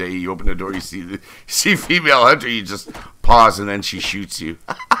one day you open the door, you see female hunter, you just pause and then she shoots you.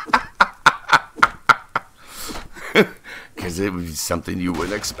 Because it would be something you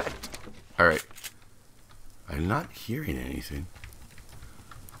wouldn't expect. Alright. I'm not hearing anything.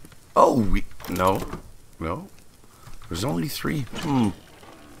 Oh, no. There's only 3.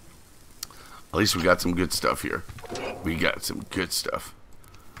 At least we got some good stuff here. We got some good stuff.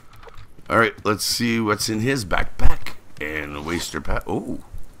 Alright, let's see what's in his backpack. And waster pack. Oh.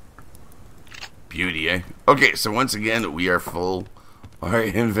 Beauty, eh? Okay, so once again, we are full. Our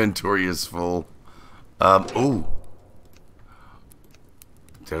inventory is full. Oh.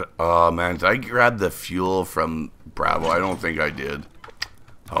 Oh man, did I grab the fuel from Bravo? I don't think I did.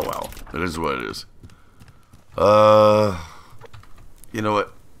 Oh well, it is what it is. You know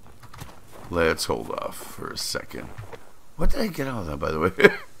what? Let's hold off for a second. What did I get out of that, by the way?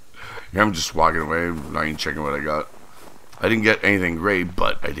 I'm just walking away, not even checking what I got. I didn't get anything great,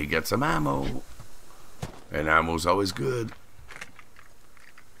 but I did get some ammo. And ammo's always good.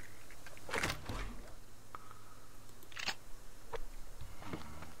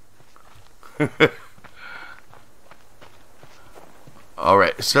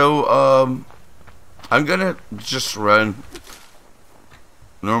 Alright, so, I'm gonna just run.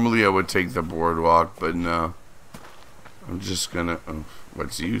 Normally I would take the boardwalk, but no. I'm just gonna... Oh,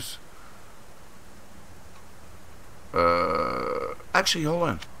 what's the use? Actually, hold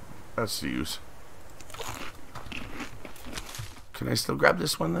on. That's the use. Can I still grab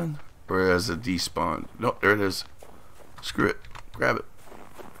this one then? Or has it despawned? No, there it is. Screw it. Grab it.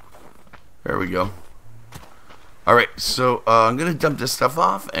 There we go. Alright, so I'm gonna dump this stuff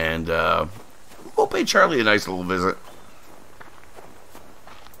off and we'll pay Charlie a nice little visit.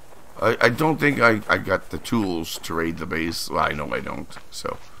 I don't think I got the tools to raid the base. Well, I know I don't,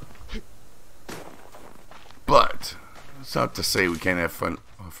 so. But it's not to say we can't have fun.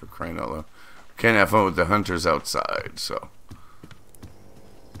 Oh, for crying out loud. We can't have fun with the hunters outside, so.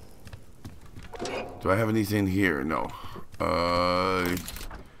 Do I have anything here? No.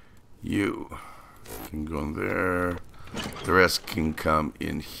 You can go in there. The rest can come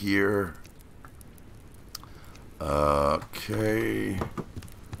in here. Okay.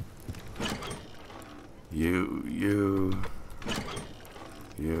 You.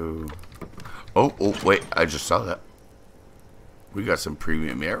 Oh, wait, I just saw that. We got some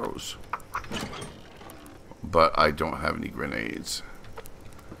premium arrows. But I don't have any grenades.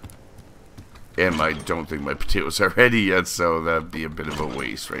 And I don't think my potatoes are ready yet, so that'd be a bit of a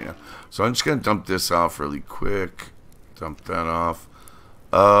waste right now. So I'm just gonna dump this off really quick. Dump that off.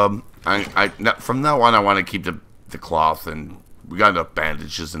 From now on, I want to keep the cloth, and we got enough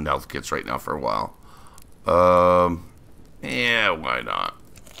bandages and health kits right now for a while. Yeah, why not?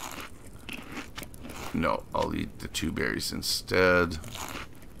 No, I'll eat the 2 berries instead.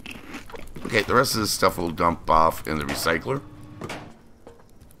 Okay, the rest of this stuff will dump off in the recycler.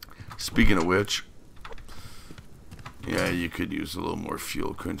 Speaking of which, yeah, you could use a little more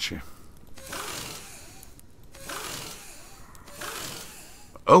fuel, couldn't you?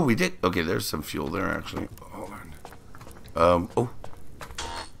 Oh, we did. Okay, there's some fuel there, actually. Hold on. Oh.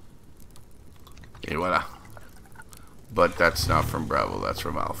 Et voila. But that's not from Bravo, that's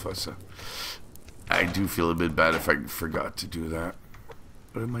from Alpha, so I do feel a bit bad if I forgot to do that.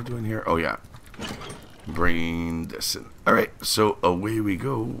 What am I doing here? Oh, yeah. Bringing this in. Alright, so away we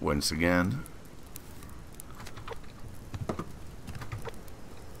go once again.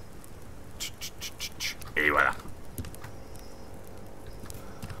 Et voila.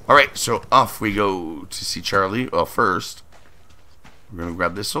 Alright, so off we go to see Charlie. Well, first, we're going to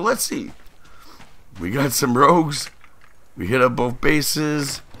grab this. So let's see. We got some rogues. We hit up both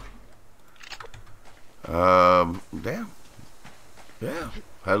bases. Damn. Yeah,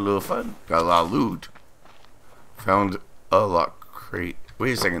 had a little fun. Got a lot of loot. Found a lock crate.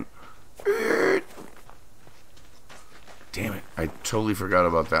 Wait a second. Damn it. I totally forgot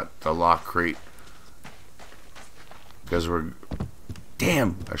about that. The lock crate. Because we're...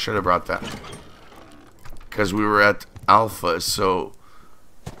 Damn. I should have brought that. Because we were at Alpha, so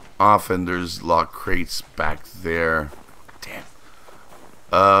often there's lock crates back there.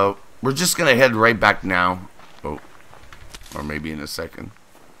 Damn. We're just going to head right back now. Oh. Or maybe in a second.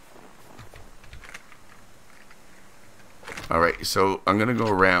 Alright, so I'm going to go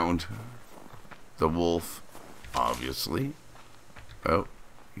around the wolf, obviously. Oh,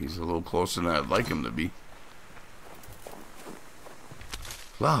 he's a little closer than I'd like him to be.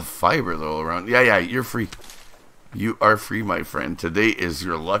 A lot of fiber, though, around. Yeah, you're free. You are free, my friend. Today is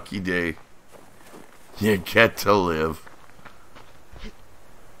your lucky day. You get to live.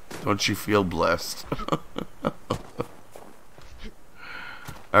 Don't you feel blessed?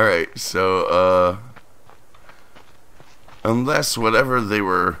 Alright, so, unless whatever they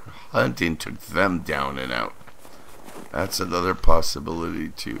were hunting took them down and out. That's another possibility,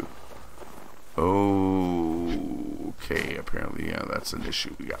 too. Oh, okay, apparently, yeah, that's an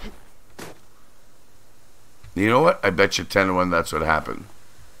issue we got. You know what? I bet you 10 to 1 that's what happened.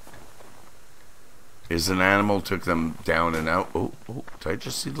 Is an animal took them down and out. Oh, did I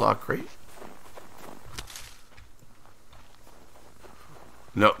just see the lock crate?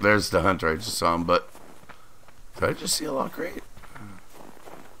 No, there's the hunter. I just saw him, but did I just see a lock crate?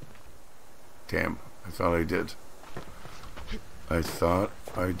 Damn, I thought I did. I thought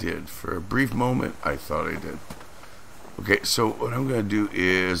I did. For a brief moment, I thought I did. Okay, so what I'm going to do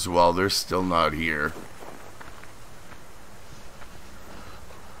is, while they're still not here...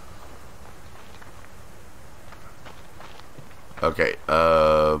 Okay,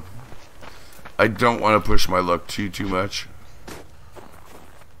 I don't want to push my luck too much.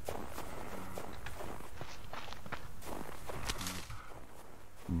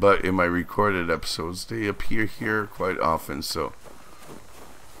 But in my recorded episodes, they appear here quite often, so...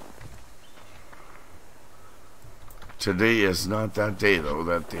 Today is not that day, though,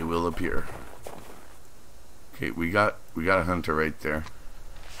 that they will appear. Okay, we got a hunter right there.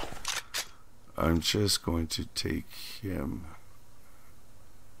 I'm just going to take him.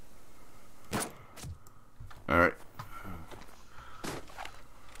 Alright.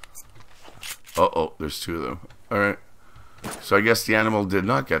 Uh-oh, there's two of them. Alright. So I guess the animal did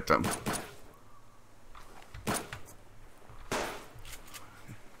not get them.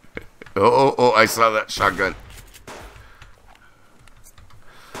 Oh, I saw that shotgun.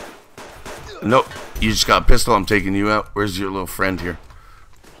 Nope, you just got a pistol, I'm taking you out. Where's your little friend here?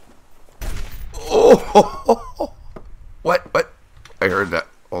 Oh, what? I heard that.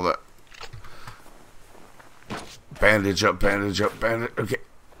 Hold up. Bandage up. Okay,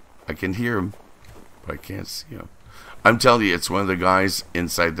 I can hear him, but I can't see him. I'm telling you, it's one of the guys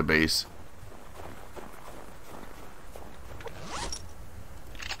inside the base.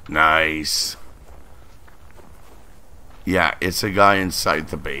 Nice. Yeah, it's a guy inside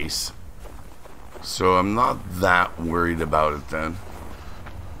the base. So I'm not that worried about it then.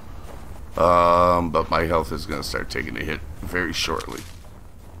 But my health is going to start taking a hit very shortly.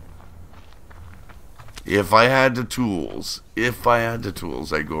 If I had the tools,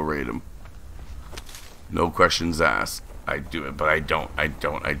 I'd go raid him. No questions asked. I'd do it, but I don't. I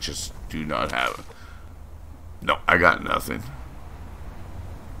just do not have it. No, I got nothing.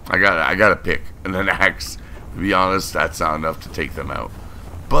 I got a pick and an axe. To be honest, that's not enough to take them out.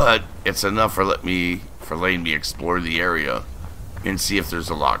 But it's enough for letting me explore the area and see if there's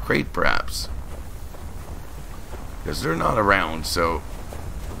a locked crate, perhaps. Because they're not around, so...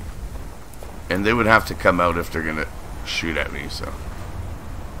 And they would have to come out if they're gonna shoot at me, so...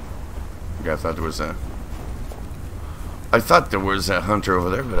 I thought there was a... I thought there was a hunter over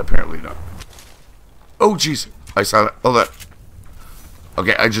there, but apparently not. Oh, jeez. I saw that. Hold on.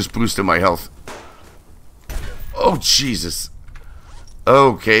 Okay, I just boosted my health. Oh, Jesus.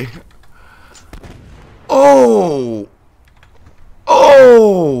 Okay. Oh!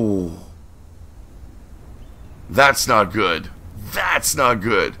 Oh! That's not good. That's not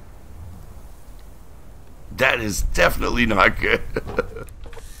good. That is definitely not good.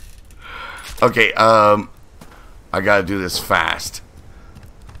 Okay, I gotta do this fast.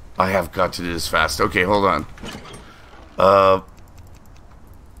 I have got to do this fast. Okay, hold on.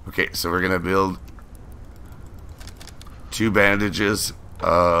 Okay, so we're gonna build 2 bandages.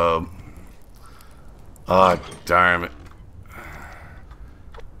 Oh, darn it.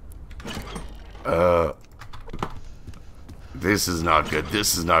 This is not good.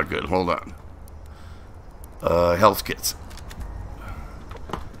 This is not good. Hold on. Health kits.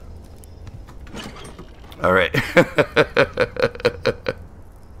 Alright.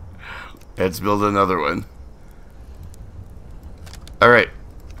 Let's build another one. Alright.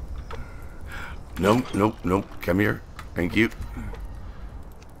 Nope. Come here. Thank you.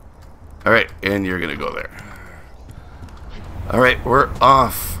 Alright, and you're gonna go there. Alright, we're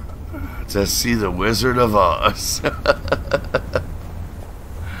off to see the Wizard of Oz.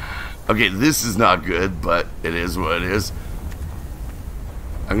 Okay, this is not good, but it is what it is.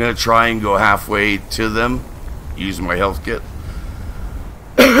 I'm gonna try and go halfway to them, use my health kit.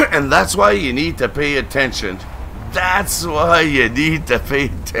 And that's why you need to pay attention. That's why you need to pay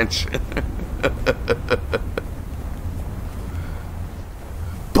attention.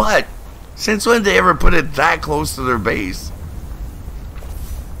 But since when did they ever put it that close to their base?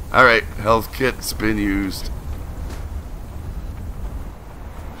 Alright, health kit's been used.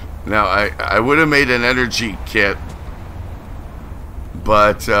 Now, I would have made an energy kit,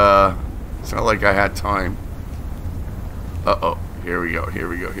 but it's not like I had time. Uh-oh. Here we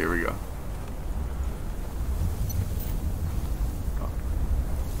go.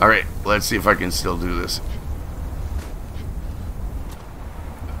 Alright, let's see if I can still do this.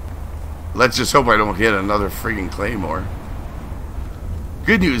 Let's just hope I don't hit another friggin' claymore.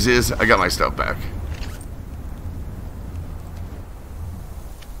 Good news is, I got my stuff back.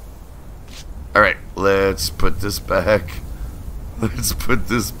 Alright, let's put this back. Let's put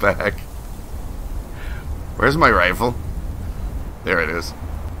this back. Where's my rifle? There it is.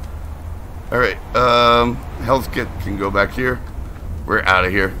 Alright, health kit can go back here. We're out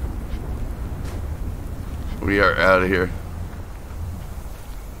of here. We are out of here.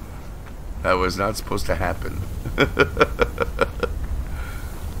 That was not supposed to happen.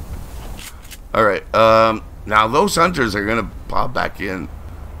 Alright, now those hunters are gonna pop back in.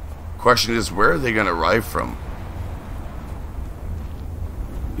 Question is, where are they gonna arrive from?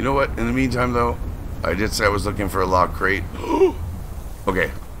 You know what, in the meantime though, I did say I was looking for a lock crate.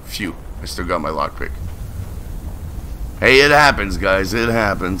 Okay, phew, I still got my lock crate. Hey, it happens, guys, it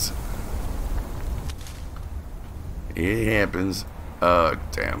happens. It happens.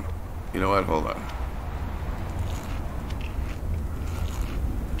 Damn. You know what, hold on.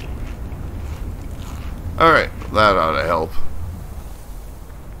 Alright, that ought to help.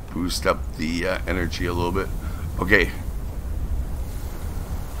 Boost up the energy a little bit. Okay.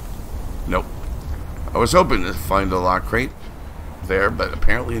 Nope. I was hoping to find a lock crate there, but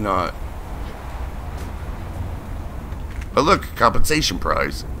apparently not. But look, compensation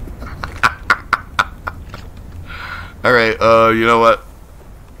prize. Alright, you know what?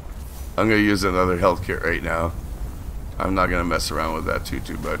 I'm gonna use another health kit right now. I'm not gonna mess around with that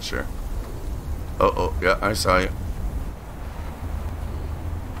too much here. Oh, yeah, I saw you.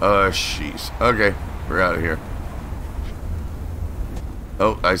 Jeez. Okay, we're out of here.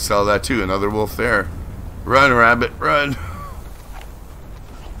 Oh, I saw that too. Another wolf there. Run, rabbit, run.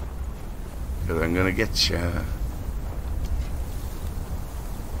 Because I'm gonna get ya.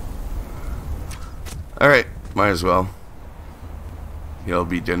 Alright, might as well. It'll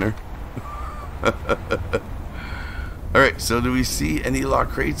be dinner. Alright, so do we see any lock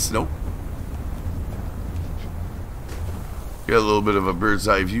crates? Nope. Got a little bit of a bird's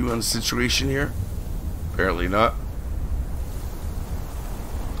eye view on the situation here. Apparently not.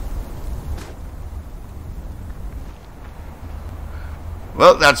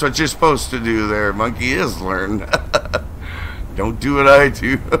 Well, that's what you're supposed to do there, monkey, is learn. Don't do what I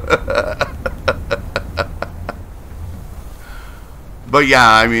do. But yeah,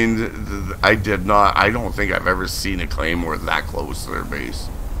 I mean, I don't think I've ever seen a claymore that close to their base.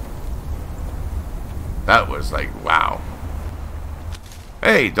 That was like, wow.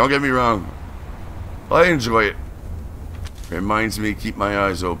 Hey, don't get me wrong. I enjoy it. Reminds me to keep my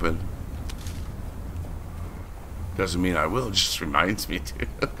eyes open. Doesn't mean I will, it just reminds me to.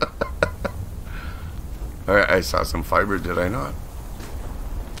 Alright, I saw some fiber, did I not?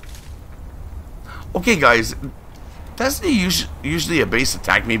 Okay, guys. Doesn't he usually a base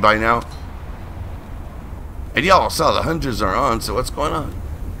attack me by now? And y'all saw the hunters are on, so what's going on?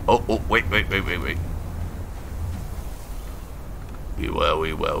 Oh, wait. Be well,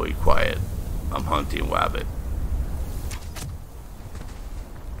 quiet. I'm hunting wabbit.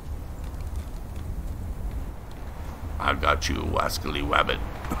 I got you, wascally wabbit.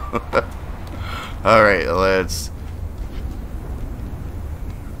 Alright, let's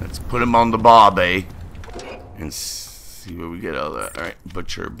put him on the bob, eh? And see what we get out of that. Alright,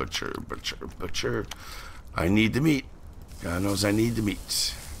 butcher. I need the meat. God knows I need the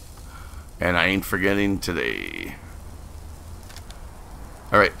meat. And I ain't forgetting today.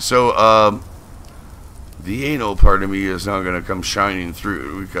 Alright, so, the anal part of me is not going to come shining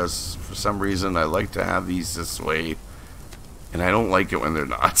through because for some reason I like to have these this way. And I don't like it when they're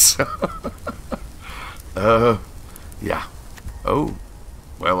not. So yeah. Oh.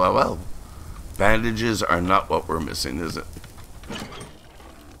 Well. Bandages are not what we're missing, is it?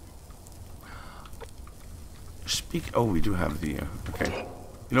 Oh, we do have the... okay.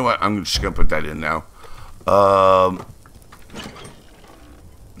 You know what? I'm just going to put that in now.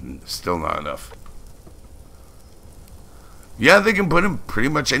 Still not enough. Yeah, they can put them pretty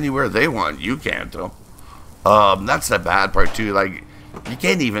much anywhere they want. You can't, though. That's the bad part too. Like, you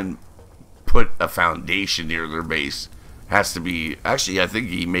can't even put a foundation near their base. It has to be. Actually, I think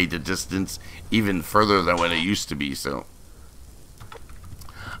he made the distance even further than what it used to be. So,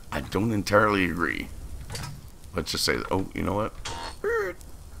 I don't entirely agree. Let's just say, oh, you know what?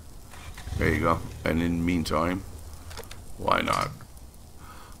 There you go. And in the meantime, why not?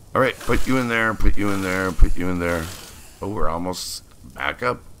 All right, put you in there. Put you in there. Put you in there. Oh, we're almost back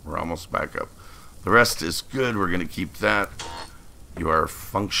up. We're almost back up. The rest is good. We're going to keep that. You are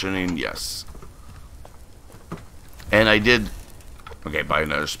functioning. Yes. And I did... okay, buy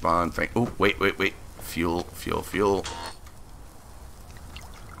another spawn. Oh, wait. Fuel.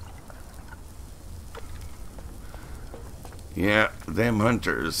 Yeah, them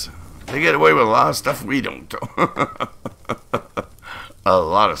hunters. They get away with a lot of stuff we don't. A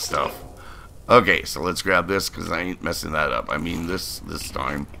lot of stuff. Okay, so let's grab this because I ain't messing that up. I mean, this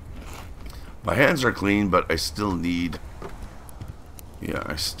time. My hands are clean, but I still need... yeah,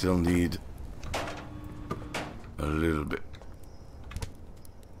 I still need a little bit.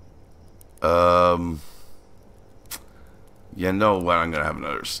 You know what? I'm gonna have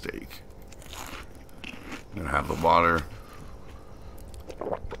another steak. I'm gonna have the water.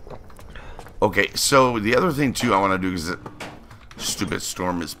 Okay, so the other thing too I want to do, because the stupid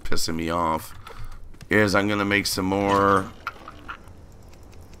storm is pissing me off, is I'm gonna make some more.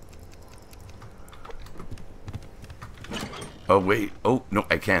 Oh wait, oh no,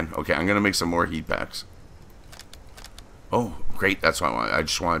 I can. Okay, I'm gonna make some more heat packs. Oh, great, that's what I want. I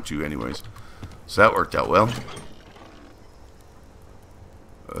just wanted to anyways. So that worked out well.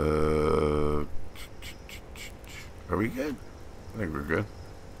 Are we good? I think we're good.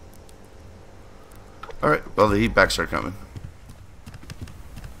 Alright, well the heat packs are coming.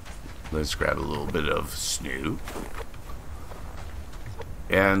 Let's grab a little bit of snow.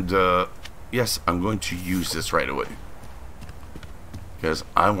 And, yes, I'm going to use this right away. Because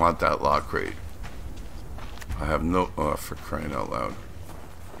I want that lock crate. I have no... Oh, for crying out loud.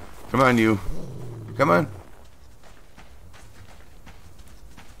 Come on, you. Come on.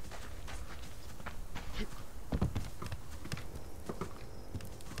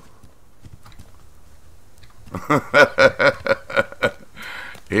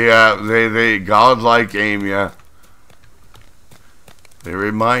 Yeah, they godlike aim, yeah. They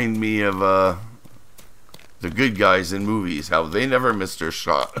remind me of the good guys in movies, how they never miss their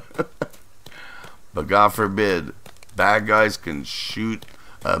shot. But God forbid, bad guys can shoot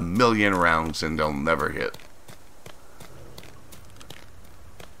 1,000,000 rounds and they'll never hit.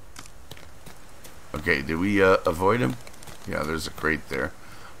 Okay, did we avoid him? Yeah, there's a crate there.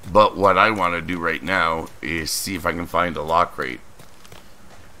 But what I want to do right now is see if I can find a lock crate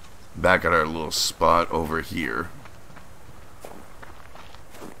back at our little spot over here.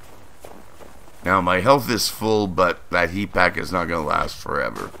 Now my health is full, but that heat pack is not going to last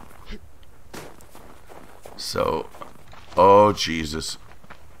forever. So, oh Jesus,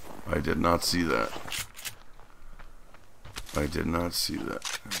 I did not see that. I did not see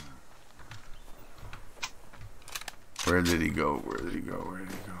that. Where did he go? Where did he go? Where did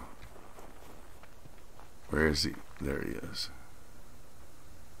he go? Where is he? There he is.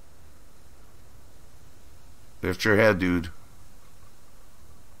 Lift your head, dude.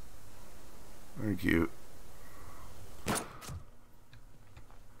 Thank you.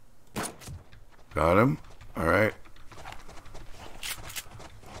 Got him? Alright.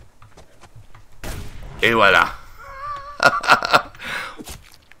 Et voila.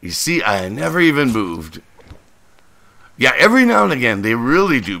 You see, I never even moved. Yeah, every now and again, they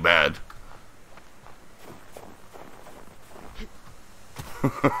really do bad.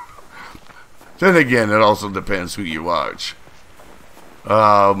 Then again, it also depends who you watch.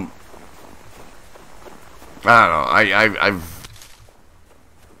 I don't know.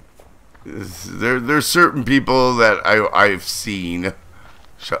 There's certain people that I've seen.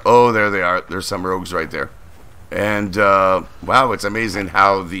 Oh, there they are. There's some rogues right there. And wow, it's amazing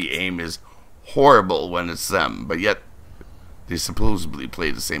how the aim is horrible when it's them, but yet they supposedly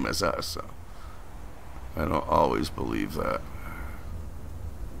play the same as us. So I don't always believe that.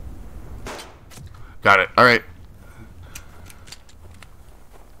 Got it. All right.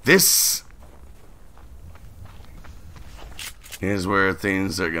 This is where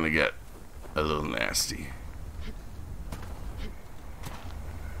things are gonna get a little nasty.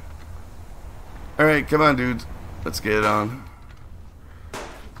 All right, come on, dude. Let's get it on.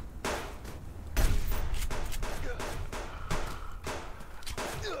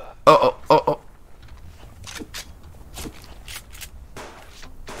 Oh, oh, oh, oh.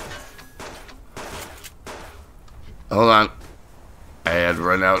 Hold on. I had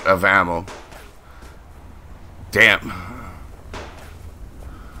run out of ammo. Damn.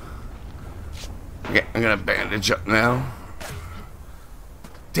 Okay, I'm gonna bandage up now.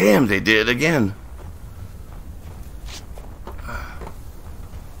 Damn, they did it again.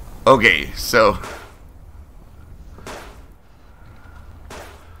 Okay, so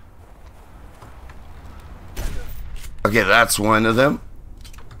okay, that's one of them.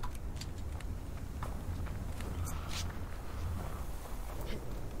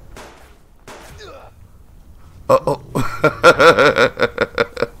 Uh-oh.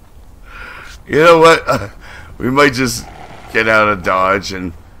 You know what? We might just get out of Dodge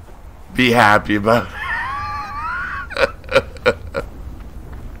and be happy about it.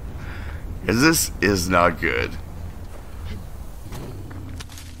 Because this is not good.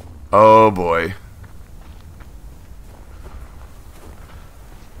 Oh boy.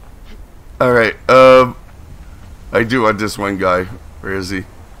 Alright, I do want this one guy. Where is he?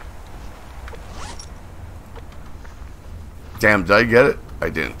 Damn, did I get it? I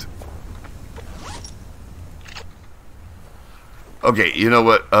didn't. Okay, you know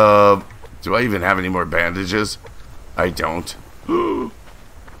what? Do I even have any more bandages? I don't. I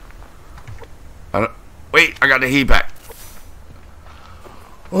don't. Wait, I got a heat pack.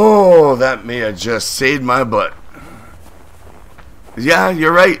 Oh, that may have just saved my butt. Yeah,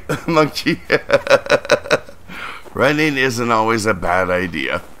 you're right, monkey. Running isn't always a bad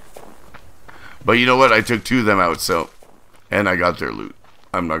idea. But you know what? I took 2 of them out, so... And I got their loot.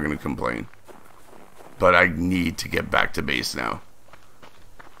 I'm not going to complain. But I need to get back to base now.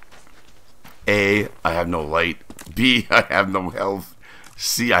 A, I have no light. B, I have no health.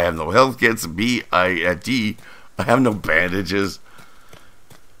 C, I have no health kits. D, I have no bandages.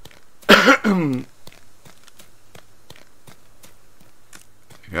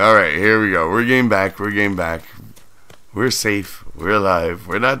 Alright, here we go. We're getting back. We're getting back. We're safe. We're alive.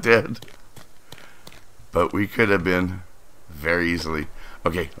 We're not dead. But we could have been very easily.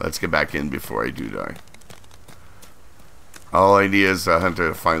 Okay, let's get back in before I do die. All I need is a hunter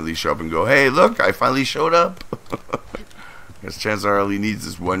to finally show up and go, hey, look, I finally showed up. Because chances are all he needs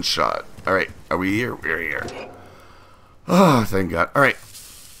is 1 shot. Alright, are we here? We're here. Oh, thank God. Alright,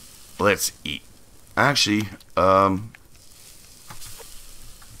 let's eat. Actually, let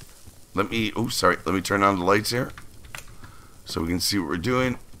me turn on the lights here so we can see what we're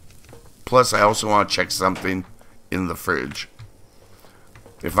doing. Plus, I also want to check something in the fridge.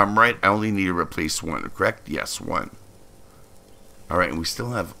 If I'm right, I only need to replace 1, correct? Yes, 1. Alright, and we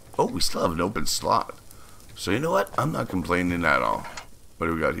still have an open slot. So you know what? I'm not complaining at all. What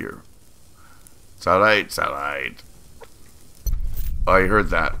do we got here? It's alright, it's alright. I heard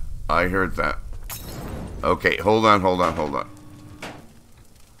that. I heard that. Okay, hold on.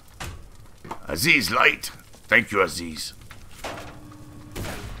 Aziz, light. Thank you, Aziz.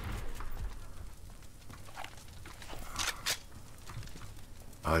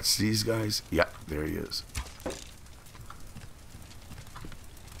 It's these guys. Yeah, there he is.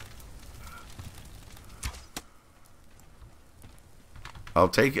 I'll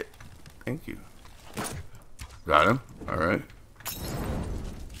take it. Thank you. Got him. All right.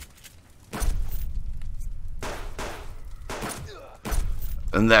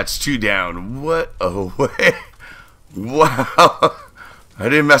 And that's 2 down. What a way. Wow. I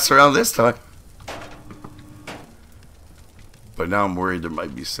didn't mess around this time. But now I'm worried there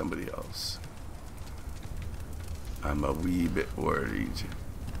might be somebody else. I'm a wee bit worried.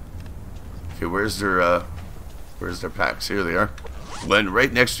 Okay, where's their packs? Here they are. Blend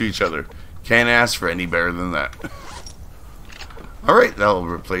right next to each other. Can't ask for any better than that. Alright, that'll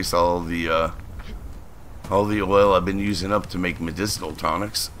replace all the oil I've been using up to make medicinal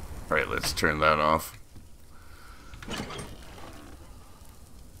tonics. Alright, let's turn that off.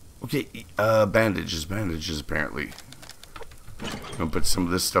 Okay, bandages apparently. Gonna put some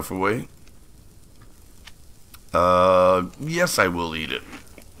of this stuff away. Yes, I will eat it.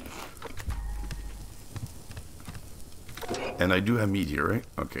 And I do have meat here, right?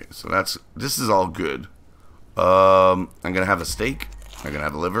 Okay, so this is all good. I'm gonna have a steak. I'm gonna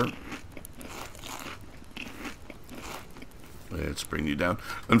have a liver. Let's bring you down.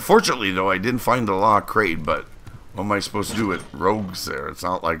 Unfortunately, though, I didn't find the lock crate, but what am I supposed to do with rogues there? It's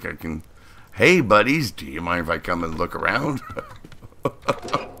not like I can... Hey, buddies, do you mind if I come and look around?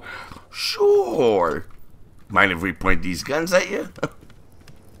 Sure. Mind if we point these guns at you?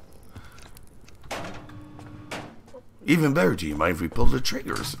 Even better, do you mind if we pull the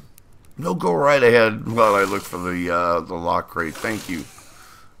triggers? No, go right ahead while I look for the lock crate. Thank you.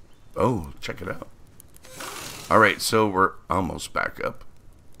 Oh, check it out. Alright, so we're almost back up.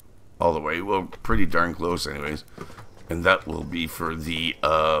 All the way. Well, pretty darn close anyways. And that will be for the...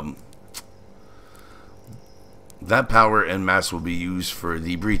 that power and mass will be used for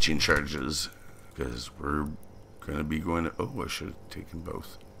the breaching charges. Because we're going to be going to... Oh, I should have taken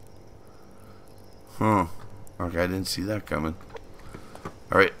both. Huh. Okay, I didn't see that coming.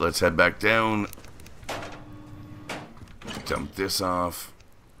 Alright, let's head back down. Dump this off.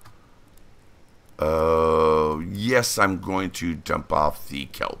 Yes, I'm going to dump off the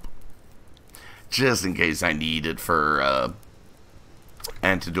kelp. Just in case I need it for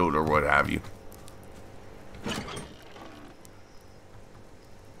antidote or what have you.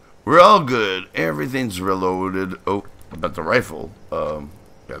 We're all good. Everything's reloaded. Oh, but the rifle.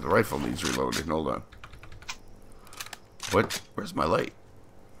 Yeah, the rifle needs reloading. Hold on. What? Where's my light?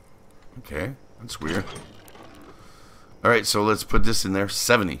 Okay, that's weird. Alright, so let's put this in there.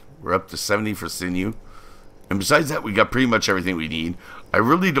 70. We're up to 70 for sinew. And besides that, we got pretty much everything we need. I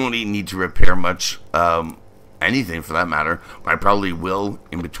really don't need to repair much, anything for that matter. I probably will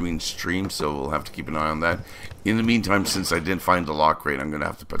in between streams, so we'll have to keep an eye on that. In the meantime, since I didn't find the lock crate, I'm going to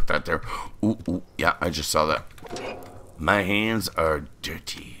have to put that there. Ooh, ooh, yeah, I just saw that. My hands are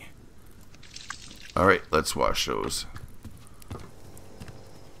dirty. Alright, let's wash those.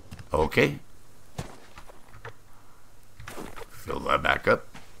 Okay. Fill that back up.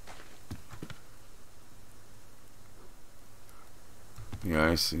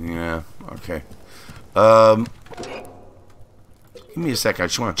 Yeah, I see. Yeah, okay. Give me a sec. I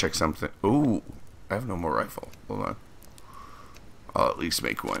just want to check something. Ooh, I have no more rifle. Hold on. I'll at least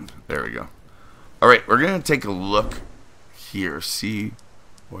make one. There we go. Alright, we're going to take a look here. See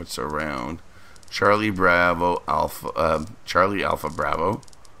what's around. Charlie Bravo Alpha. Charlie Alpha Bravo.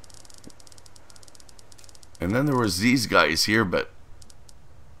 And then there was these guys here, but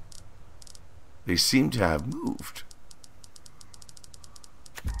they seem to have moved.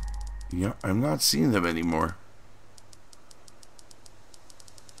 Yeah, I'm not seeing them anymore.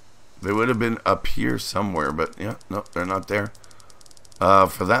 They would have been up here somewhere, but yeah, no, they're not there.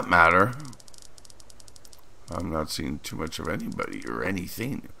 For that matter, I'm not seeing too much of anybody or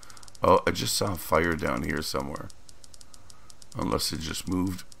anything. Oh, I just saw a fire down here somewhere. Unless it just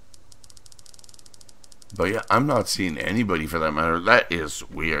moved. But yeah, I'm not seeing anybody for that matter. That is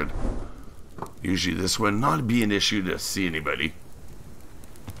weird. Usually this would not be an issue to see anybody.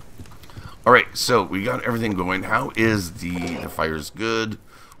 Alright, so we got everything going. How is the fire's good?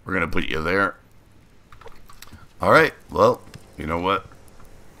 We're going to put you there. Alright, well, you know what?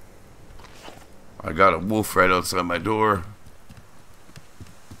 I got a wolf right outside my door.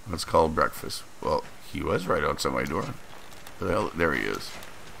 Let's call breakfast. Well, he was right outside my door. Well, there he is.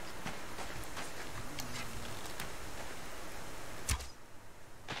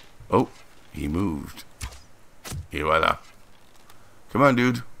 Oh, he moved. Et voila. Come on,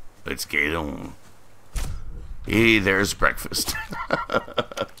 dude. Let's get on. Hey, there's breakfast.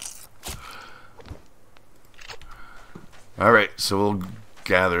 Alright, so we'll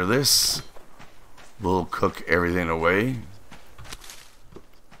gather this. We'll cook everything away.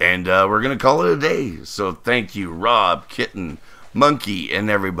 And we're going to call it a day. So thank you, Rob, Kitten, Monkey, and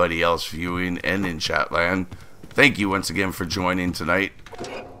everybody else viewing and in Chatland. Thank you once again for joining tonight.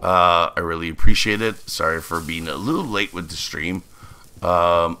 I really appreciate it. Sorry for being a little late with the stream.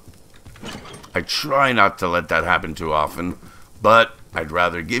 I try not to let that happen too often, but I'd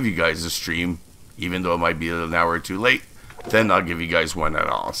rather give you guys a stream, even though it might be an hour or two late, than not give you guys one at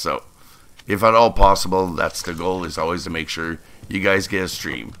all. So, if at all possible, that's the goal, is always to make sure you guys get a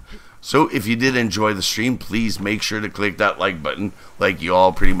stream. So, if you did enjoy the stream, please make sure to click that like button, like you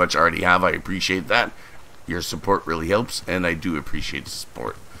all pretty much already have. I appreciate that. Your support really helps, and I do appreciate the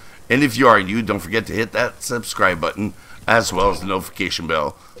support. And if you are new, don't forget to hit that subscribe button, as well as the notification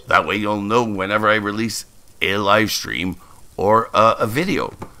bell. That way you'll know whenever I release a live stream or a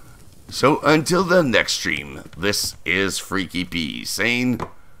video. So until the next stream, this is Freaky P saying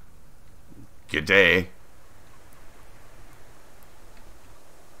good day.